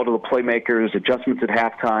 getting the ball to the playmakers, adjustments at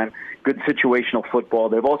halftime, good situational football.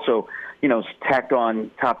 They've also, tacked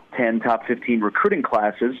on top 10, top 15 recruiting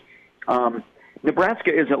classes.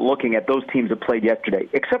 Nebraska isn't looking at those teams that played yesterday,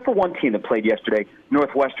 except for one team that played yesterday,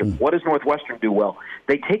 Northwestern. What does Northwestern do well?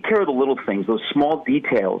 They take care of the little things, those small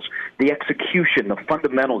details, the execution, the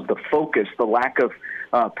fundamentals, the focus, the lack of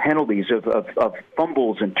penalties, of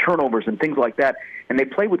fumbles and turnovers and things like that. And they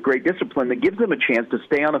play with great discipline that gives them a chance to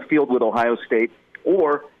stay on the field with Ohio State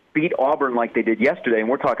or beat Auburn like they did yesterday. And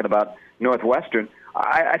we're talking about Northwestern.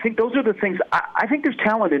 I think those are the things. I think there's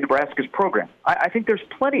talent in Nebraska's program. I think there's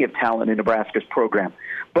plenty of talent in Nebraska's program.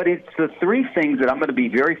 But it's the three things that I'm going to be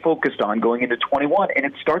very focused on going into 21, and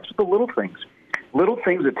it starts with the little things. Little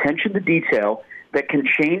things, attention to detail, that can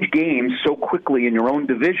change games so quickly in your own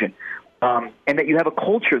division, and that you have a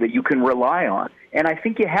culture that you can rely on. And I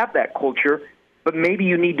think you have that culture, but maybe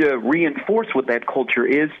you need to reinforce what that culture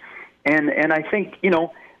is. And I think,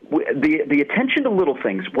 the attention to little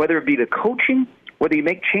things, whether it be the coaching, whether you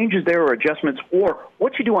make changes there or adjustments, or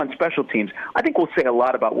what you do on special teams, I think will say a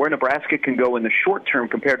lot about where Nebraska can go in the short term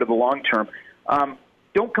compared to the long term.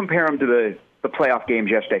 Don't compare them to the playoff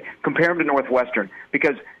games yesterday. Compare them to Northwestern,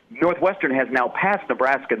 because Northwestern has now passed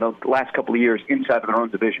Nebraska in the last couple of years inside of their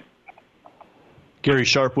own division. Gary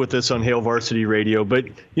Sharp with us on Hail Varsity Radio. But,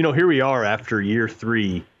 here we are after year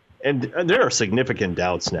 3, and there are significant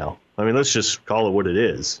doubts now. I mean, let's just call it what it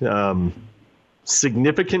is.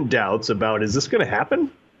 Significant doubts about, is this going to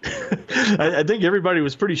happen? I think everybody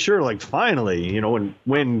was pretty sure, finally,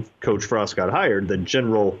 when Coach Frost got hired, the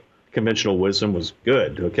general conventional wisdom was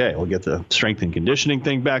good. Okay, we'll get the strength and conditioning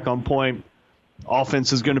thing back on point.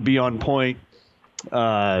 Offense is going to be on point.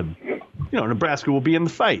 Nebraska will be in the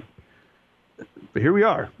fight. But here we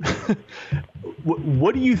are.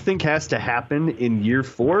 What do you think has to happen in year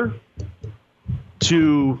 4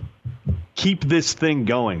 to keep this thing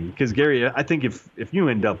going? Because, Gary, I think if you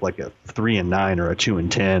end up like a 3-9 or a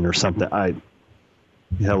 2-10 or something,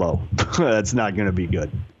 that's not going to be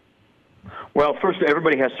good. Well, first,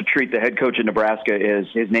 everybody has to treat the head coach of Nebraska as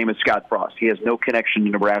his name is Scott Frost. He has no connection to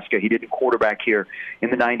Nebraska. He didn't quarterback here in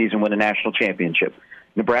the 90s and win a national championship.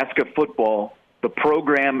 Nebraska football, the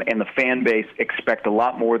program and the fan base expect a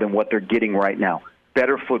lot more than what they're getting right now.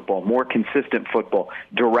 Better football, more consistent football,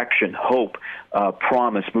 direction, hope,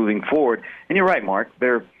 promise moving forward. And you're right, Mark.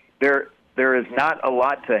 There is not a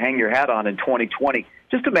lot to hang your hat on in 2020.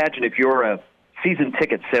 Just imagine if you're a season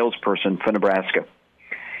ticket salesperson for Nebraska.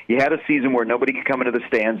 You had a season where nobody could come into the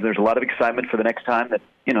stands. There's a lot of excitement for the next time that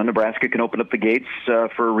Nebraska can open up the gates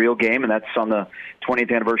for a real game, and that's on the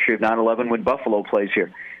 20th anniversary of 9/11 when Buffalo plays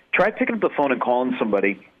here. Try picking up the phone and calling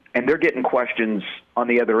somebody, and they're getting questions on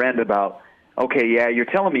the other end about, okay, yeah, you're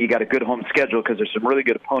telling me you got a good home schedule because there's some really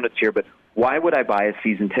good opponents here, but why would I buy a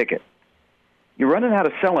season ticket? You're running out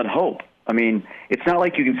of selling hope. I mean, it's not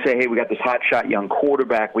like you can say, hey, we got this hotshot young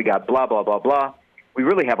quarterback, we got blah, blah, blah, blah. We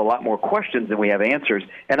really have a lot more questions than we have answers,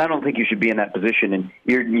 and I don't think you should be in that position in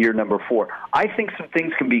year number 4. I think some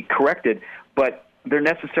things can be corrected, but they're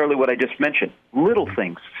necessarily what I just mentioned. Little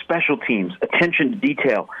things, special teams, attention to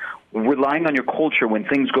detail, relying on your culture when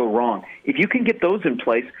things go wrong. If you can get those in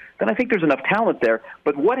place, then I think there's enough talent there.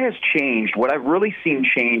 But what has changed, what I've really seen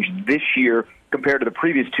change this year compared to the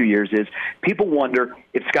previous 2 years is people wonder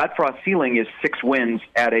if Scott Frost's ceiling is 6 wins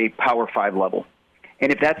at a Power 5 level.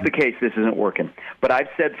 And if that's the case, this isn't working. But I've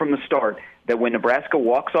said from the start that when Nebraska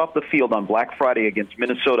walks off the field on Black Friday against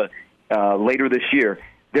Minnesota later this year,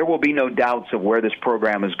 there will be no doubts of where this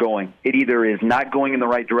program is going. It either is not going in the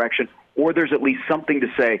right direction, or there's at least something to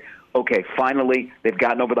say, okay, finally they've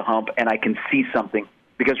gotten over the hump and I can see something.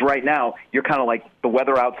 Because right now, you're kind of like the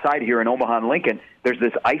weather outside here in Omaha and Lincoln. There's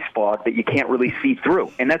this ice fog that you can't really see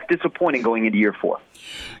through, and that's disappointing going into year 4.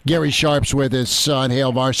 Gary Sharp's with us on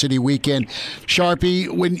Hail Varsity Weekend. Sharpie,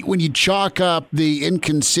 when you chalk up the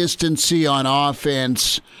inconsistency on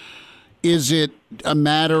offense, is it a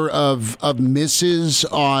matter of misses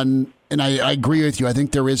on? And I agree with you. I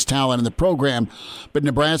think there is talent in the program, but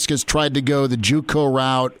Nebraska's tried to go the JUCO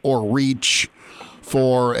route or reach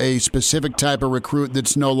for a specific type of recruit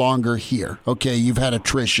that's no longer here. Okay, you've had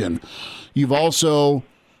attrition. You've also,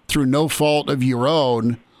 through no fault of your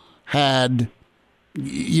own,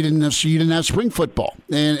 you didn't have spring football,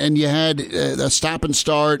 and you had a stop and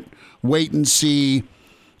start, wait and see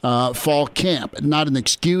fall camp. Not an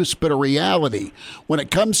excuse, but a reality. When it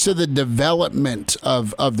comes to the development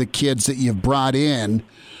of the kids that you've brought in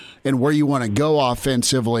and where you want to go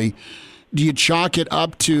offensively, do you chalk it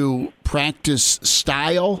up to practice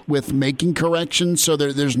style with making corrections so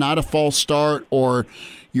there's not a false start, or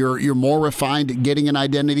you're more refined at getting an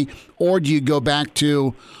identity? Or do you go back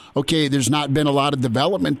to, okay, there's not been a lot of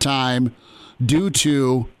development time due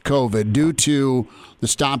to COVID, due to the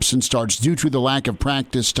stops and starts, due to the lack of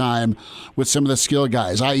practice time with some of the skill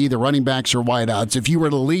guys, i.e. the running backs or wideouts? If you were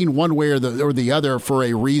to lean one way or the other for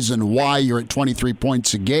a reason why you're at 23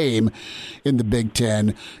 points a game in the Big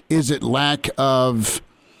Ten, is it lack of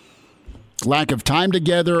time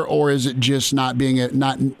together, or is it just not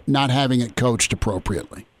having it coached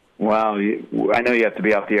appropriately? Well, I know you have to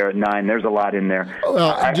be out the air at 9. There's a lot in there.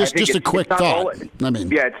 Well, just a quick thought.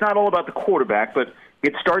 It's not all about the quarterback, but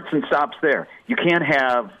it starts and stops there. You can't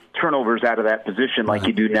have turnovers out of that position like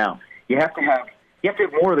you do now. You have to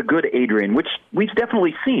have more of the good Adrian, which we've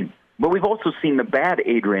definitely seen. But we've also seen the bad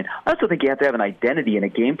Adrian. I also think you have to have an identity and a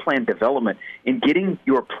game plan development in getting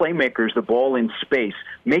your playmakers the ball in space,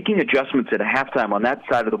 making adjustments at a halftime on that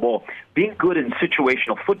side of the ball, being good in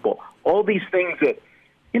situational football. All these things that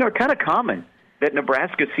are kind of common that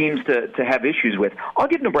Nebraska seems to have issues with. I'll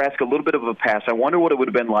give Nebraska a little bit of a pass. I wonder what it would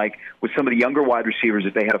have been like with some of the younger wide receivers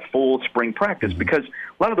if they had a full spring practice, because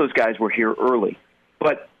a lot of those guys were here early.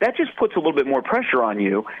 But that just puts a little bit more pressure on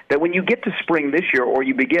you that when you get to spring this year or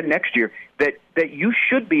you begin next year, that you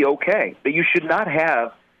should be okay, that you should not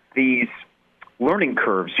have these learning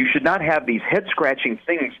curves. You should not have these head-scratching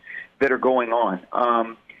things that are going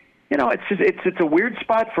on. It's a weird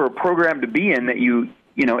spot for a program to be in that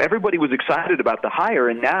everybody was excited about the hire,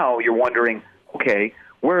 and now you're wondering, okay,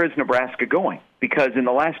 where is Nebraska going? Because in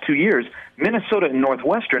the last 2 years, Minnesota and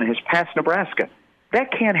Northwestern has passed Nebraska.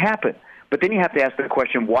 That can't happen. But then you have to ask the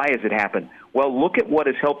question, why has it happened? Well, look at what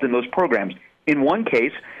has helped in those programs. In one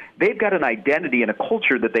case, they've got an identity and a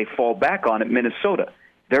culture that they fall back on at Minnesota.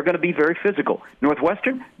 They're going to be very physical.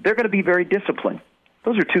 Northwestern, they're going to be very disciplined.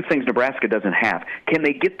 Those are two things Nebraska doesn't have. Can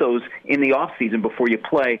they get those in the offseason before you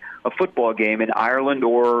play a football game in Ireland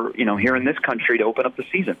or, here in this country to open up the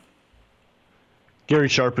season? Gary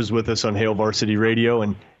Sharp is with us on Hail Varsity Radio,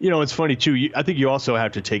 and it's funny too. I think you also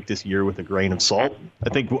have to take this year with a grain of salt. I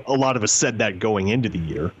think a lot of us said that going into the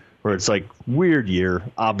year, where it's like weird year.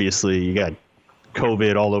 Obviously, you got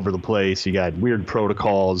COVID all over the place. You got weird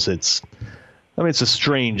protocols. It's a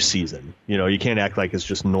strange season. You can't act like it's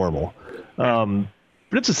just normal.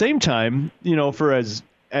 But at the same time, for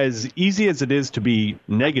as easy as it is to be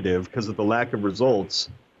negative because of the lack of results,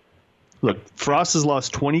 look, Frost has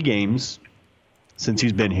lost 20 games since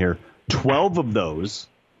he's been here, 12 of those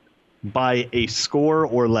by a score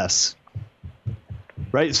or less.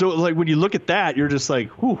 Right? So, when you look at that, you're just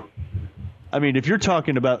like, whew. I mean, if you're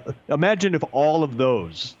talking about, imagine if all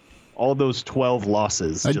those 12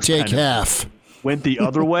 losses. I'd take half. Went the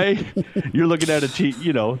other way, you're looking at a team,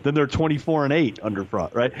 then they're 24-8 under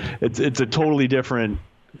Frost, right? It's a totally different,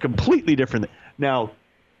 completely different. Now,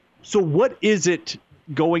 so what is it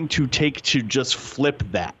going to take to just flip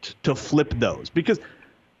that, to flip those? Because,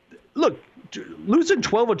 look, losing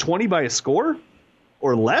 12 of 20 by a score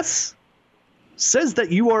or less says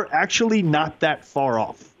that you are actually not that far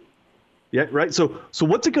off. Yeah, right? So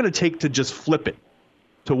what's it going to take to just flip it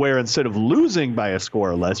to where instead of losing by a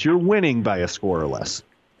score or less, you're winning by a score or less?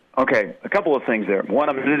 Okay, a couple of things there. One,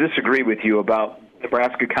 I'm going to disagree with you about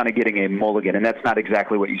Nebraska kind of getting a mulligan, and that's not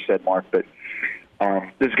exactly what you said, Mark, but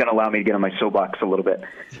this is going to allow me to get on my soapbox a little bit.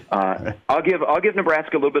 I'll give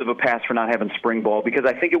Nebraska a little bit of a pass for not having spring ball because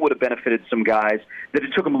I think it would have benefited some guys that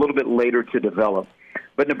it took them a little bit later to develop.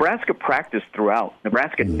 But Nebraska practiced throughout.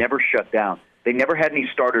 Nebraska never shut down. They never had any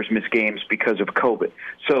starters miss games because of COVID.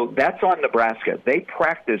 So that's on Nebraska. They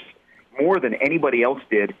practiced more than anybody else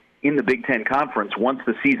did in the Big Ten Conference once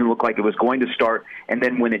the season looked like it was going to start and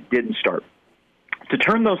then when it didn't start. To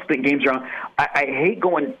turn those games around, I hate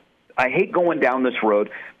going down this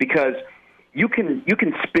road because you can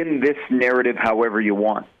spin this narrative however you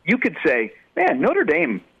want. You could say, man, Notre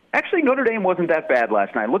Dame wasn't that bad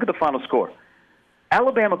last night. Look at the final score.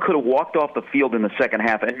 Alabama could have walked off the field in the second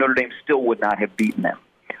half, and Notre Dame still would not have beaten them.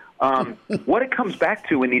 What it comes back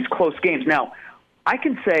to in these close games, now, I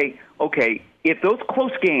can say, okay, if those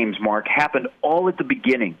close games, Mark, happened all at the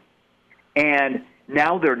beginning, and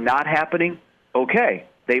now they're not happening, okay,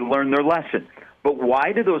 they learned their lesson. But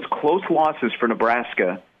why do those close losses for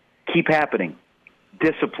Nebraska keep happening?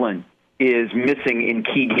 Discipline is missing in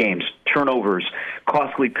key games, turnovers,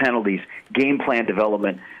 costly penalties, game plan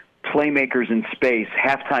development, playmakers in space,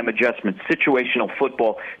 halftime adjustments, situational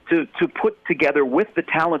football to put together with the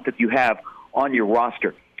talent that you have on your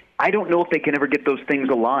roster. I don't know if they can ever get those things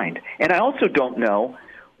aligned. And I also don't know,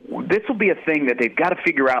 this will be a thing that they've got to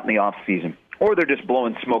figure out in the offseason, or they're just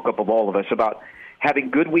blowing smoke up of all of us about having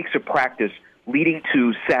good weeks of practice leading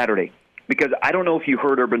to Saturday. Because I don't know if you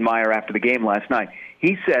heard Urban Meyer after the game last night.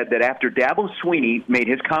 He said that after Dabo Swinney made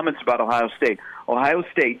his comments about Ohio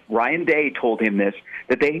State, Ryan Day told him this,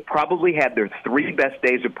 that they probably had their 3 best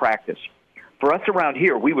days of practice. For us around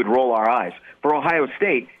here, we would roll our eyes. For Ohio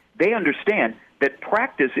State, they understand that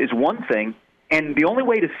practice is one thing, and the only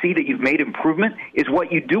way to see that you've made improvement is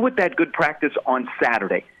what you do with that good practice on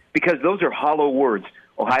Saturday, because those are hollow words.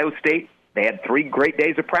 Ohio State, they had 3 great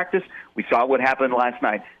days of practice. We saw what happened last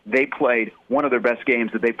night. They played one of their best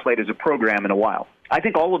games that they played as a program in a while. I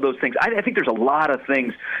think all of those things, I think there's a lot of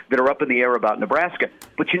things that are up in the air about Nebraska.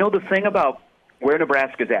 But you know the thing about where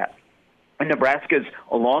Nebraska's at? And Nebraska's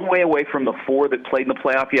a long way away from the 4 that played in the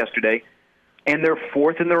playoff yesterday, and they're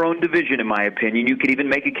 4th in their own division, in my opinion. You could even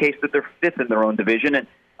make a case that they're 5th in their own division, and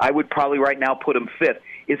I would probably right now put them 5th.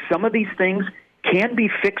 Is some of these things can be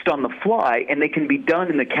fixed on the fly, and they can be done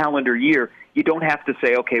in the calendar year. You don't have to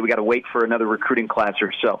say, okay, we got to wait for another recruiting class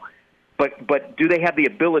or so. But do they have the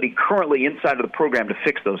ability currently inside of the program to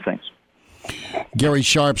fix those things? Gary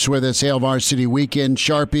Sharp's with us, Hail Varsity Weekend.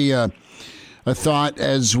 Sharpie, a thought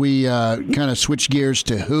as we kind of switch gears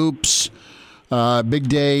to hoops. Big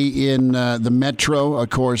day in the Metro.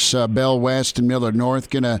 Of course, Bell West and Millard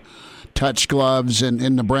North going to touch gloves. And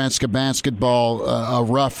in Nebraska basketball, a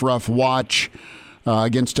rough watch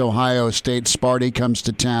against Ohio State. Sparty comes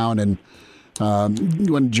to town. And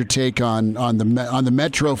what did your take on the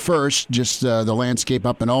Metro first? Just the landscape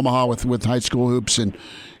up in Omaha with high school hoops and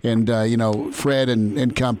Fred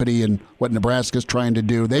and company and what Nebraska's trying to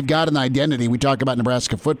do. They've got an identity. We talk about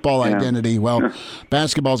Nebraska football identity. Well,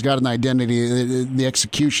 basketball's got an identity. The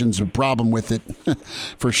execution's a problem with it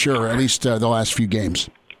for sure, at least the last few games.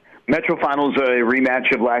 Metro Finals, a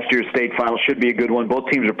rematch of last year's state finals, should be a good one. Both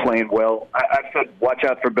teams are playing well. I've said, watch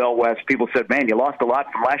out for Bell West. People said, man, you lost a lot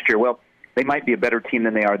from last year. Well, they might be a better team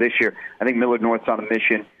than they are this year. I think Millard North's on a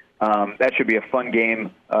mission. That should be a fun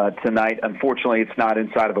game tonight. Unfortunately, it's not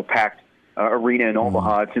inside of a packed arena in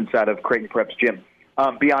Omaha. It's inside of Creighton Prep's gym.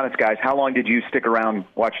 Be honest, guys. How long did you stick around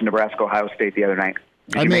watching Nebraska-Ohio State the other night?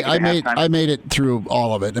 I made it through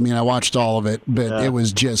all of it. I mean, I watched all of it, but it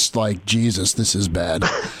was just like, Jesus, this is bad.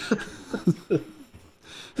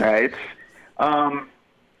 It's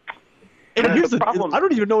and here's the problem. I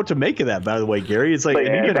don't even know what to make of that, by the way, Gary. It's like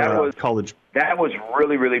college. That was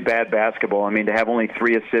really, really bad basketball. I mean, to have only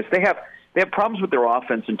 3 assists. They have problems with their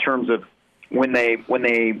offense in terms of when they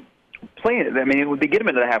play it. I mean, when they get them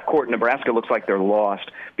into the half court, Nebraska looks like they're lost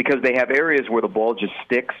because they have areas where the ball just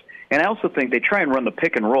sticks. And I also think they try and run the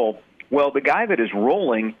pick and roll. Well, the guy that is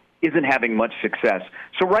rolling isn't having much success.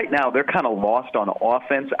 So right now they're kind of lost on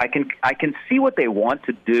offense. I can see what they want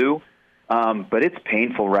to do, but it's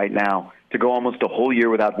painful right now to go almost a whole year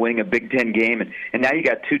without winning a Big Ten game, and now you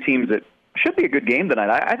got 2 teams that should be a good game tonight.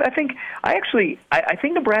 I think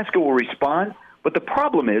Nebraska will respond, but the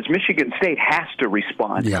problem is Michigan State has to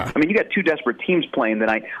respond. Yeah. I mean, you got 2 desperate teams playing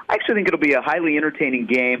tonight. I actually think it'll be a highly entertaining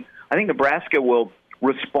game. I think Nebraska will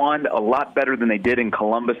respond a lot better than they did in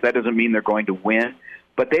Columbus. That doesn't mean they're going to win,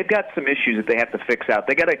 but they've got some issues that they have to fix out.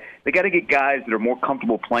 They got to get guys that are more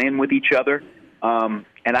comfortable playing with each other.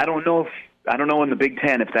 And I don't know in the Big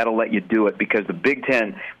Ten if that'll let you do it, because the Big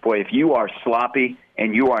Ten, boy, if you are sloppy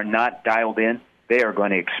and you are not dialed in, they are going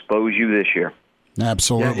to expose you this year.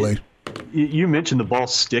 Absolutely. Yeah, you mentioned the ball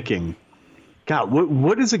sticking. God,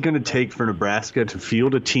 what is it going to take for Nebraska to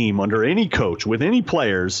field a team under any coach with any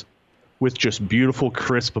players with just beautiful,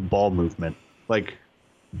 crisp ball movement? Like,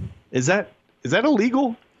 is that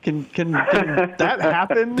illegal? Can that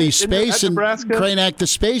happen? The space in and Kranak, the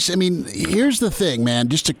space. I mean, here's the thing, man.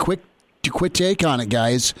 Just a quick take on it,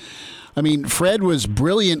 guys. I mean, Fred was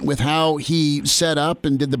brilliant with how he set up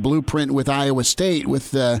and did the blueprint with Iowa State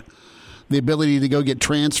with the ability to go get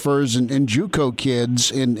transfers and JUCO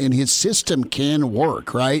kids, and his system can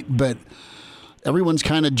work, right? But everyone's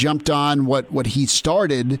kind of jumped on what he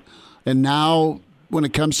started, and now when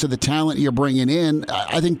it comes to the talent you're bringing in,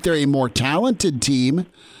 I think they're a more talented team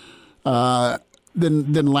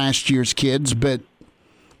than last year's kids, but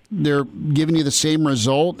they're giving you the same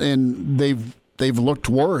result, and they've looked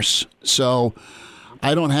worse. So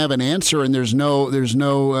I don't have an answer, and there's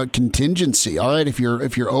no contingency. All right, if you're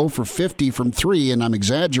 0 for 50 from 3, and I'm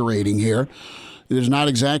exaggerating here, there's not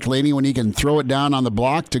exactly anyone you can throw it down on the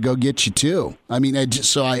block to go get you 2. I mean,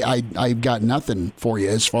 I've got nothing for you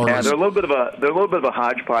as far as they're a little bit of a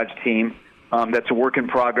hodgepodge team. That's a work in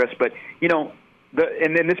progress, but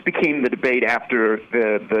and then this became the debate after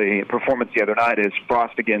the performance the other night is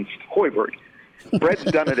Frost against Hoiberg. Fred's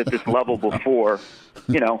done it at this level before.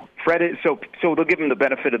 Fred is, so they'll give him the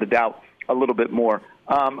benefit of the doubt. a little bit more.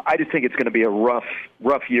 I just think it's going to be a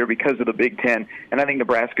rough year because of the Big Ten, and I think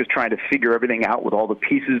Nebraska's trying to figure everything out with all the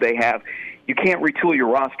pieces they have. You can't retool your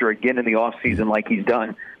roster again in the offseason like he's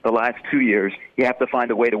done the last 2 years. You have to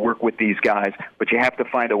find a way to work with these guys, but you have to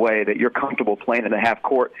find a way that you're comfortable playing in the half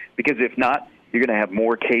court, because if not, you're going to have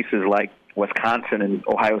more cases like Wisconsin and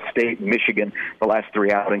Ohio State and Michigan the last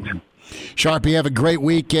 3 outings. Sharpie, have a great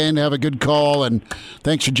weekend. Have a good call, and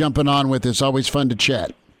thanks for jumping on with us. Always fun to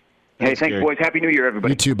chat. Hey, thanks, boys. Happy New Year,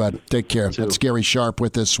 everybody. You too, bud. Take care. That's Gary Sharp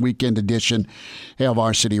with this weekend edition. Hail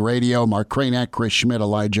Varsity Radio. Mark Cranack, Chris Schmidt,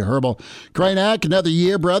 Elijah Herbal. Cranack, another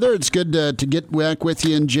year, brother. It's good to get back with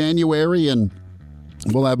you in January, and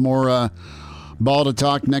we'll have more ball to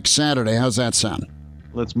talk next Saturday. How's that sound?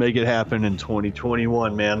 Let's make it happen in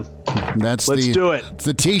 2021, man. Let's do it. It's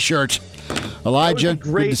the T-shirt. Elijah,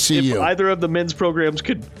 great good to see you. Either of the men's programs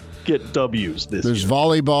could get W's this There's year.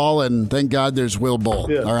 volleyball, and thank God there's Will Bowl.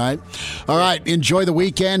 Yeah. All right. Enjoy the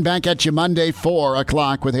weekend. Back at you Monday, 4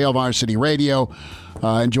 o'clock with Hail Varsity Radio.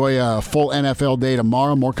 Enjoy a full NFL day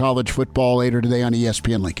tomorrow. More college football later today on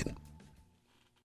ESPN Lincoln.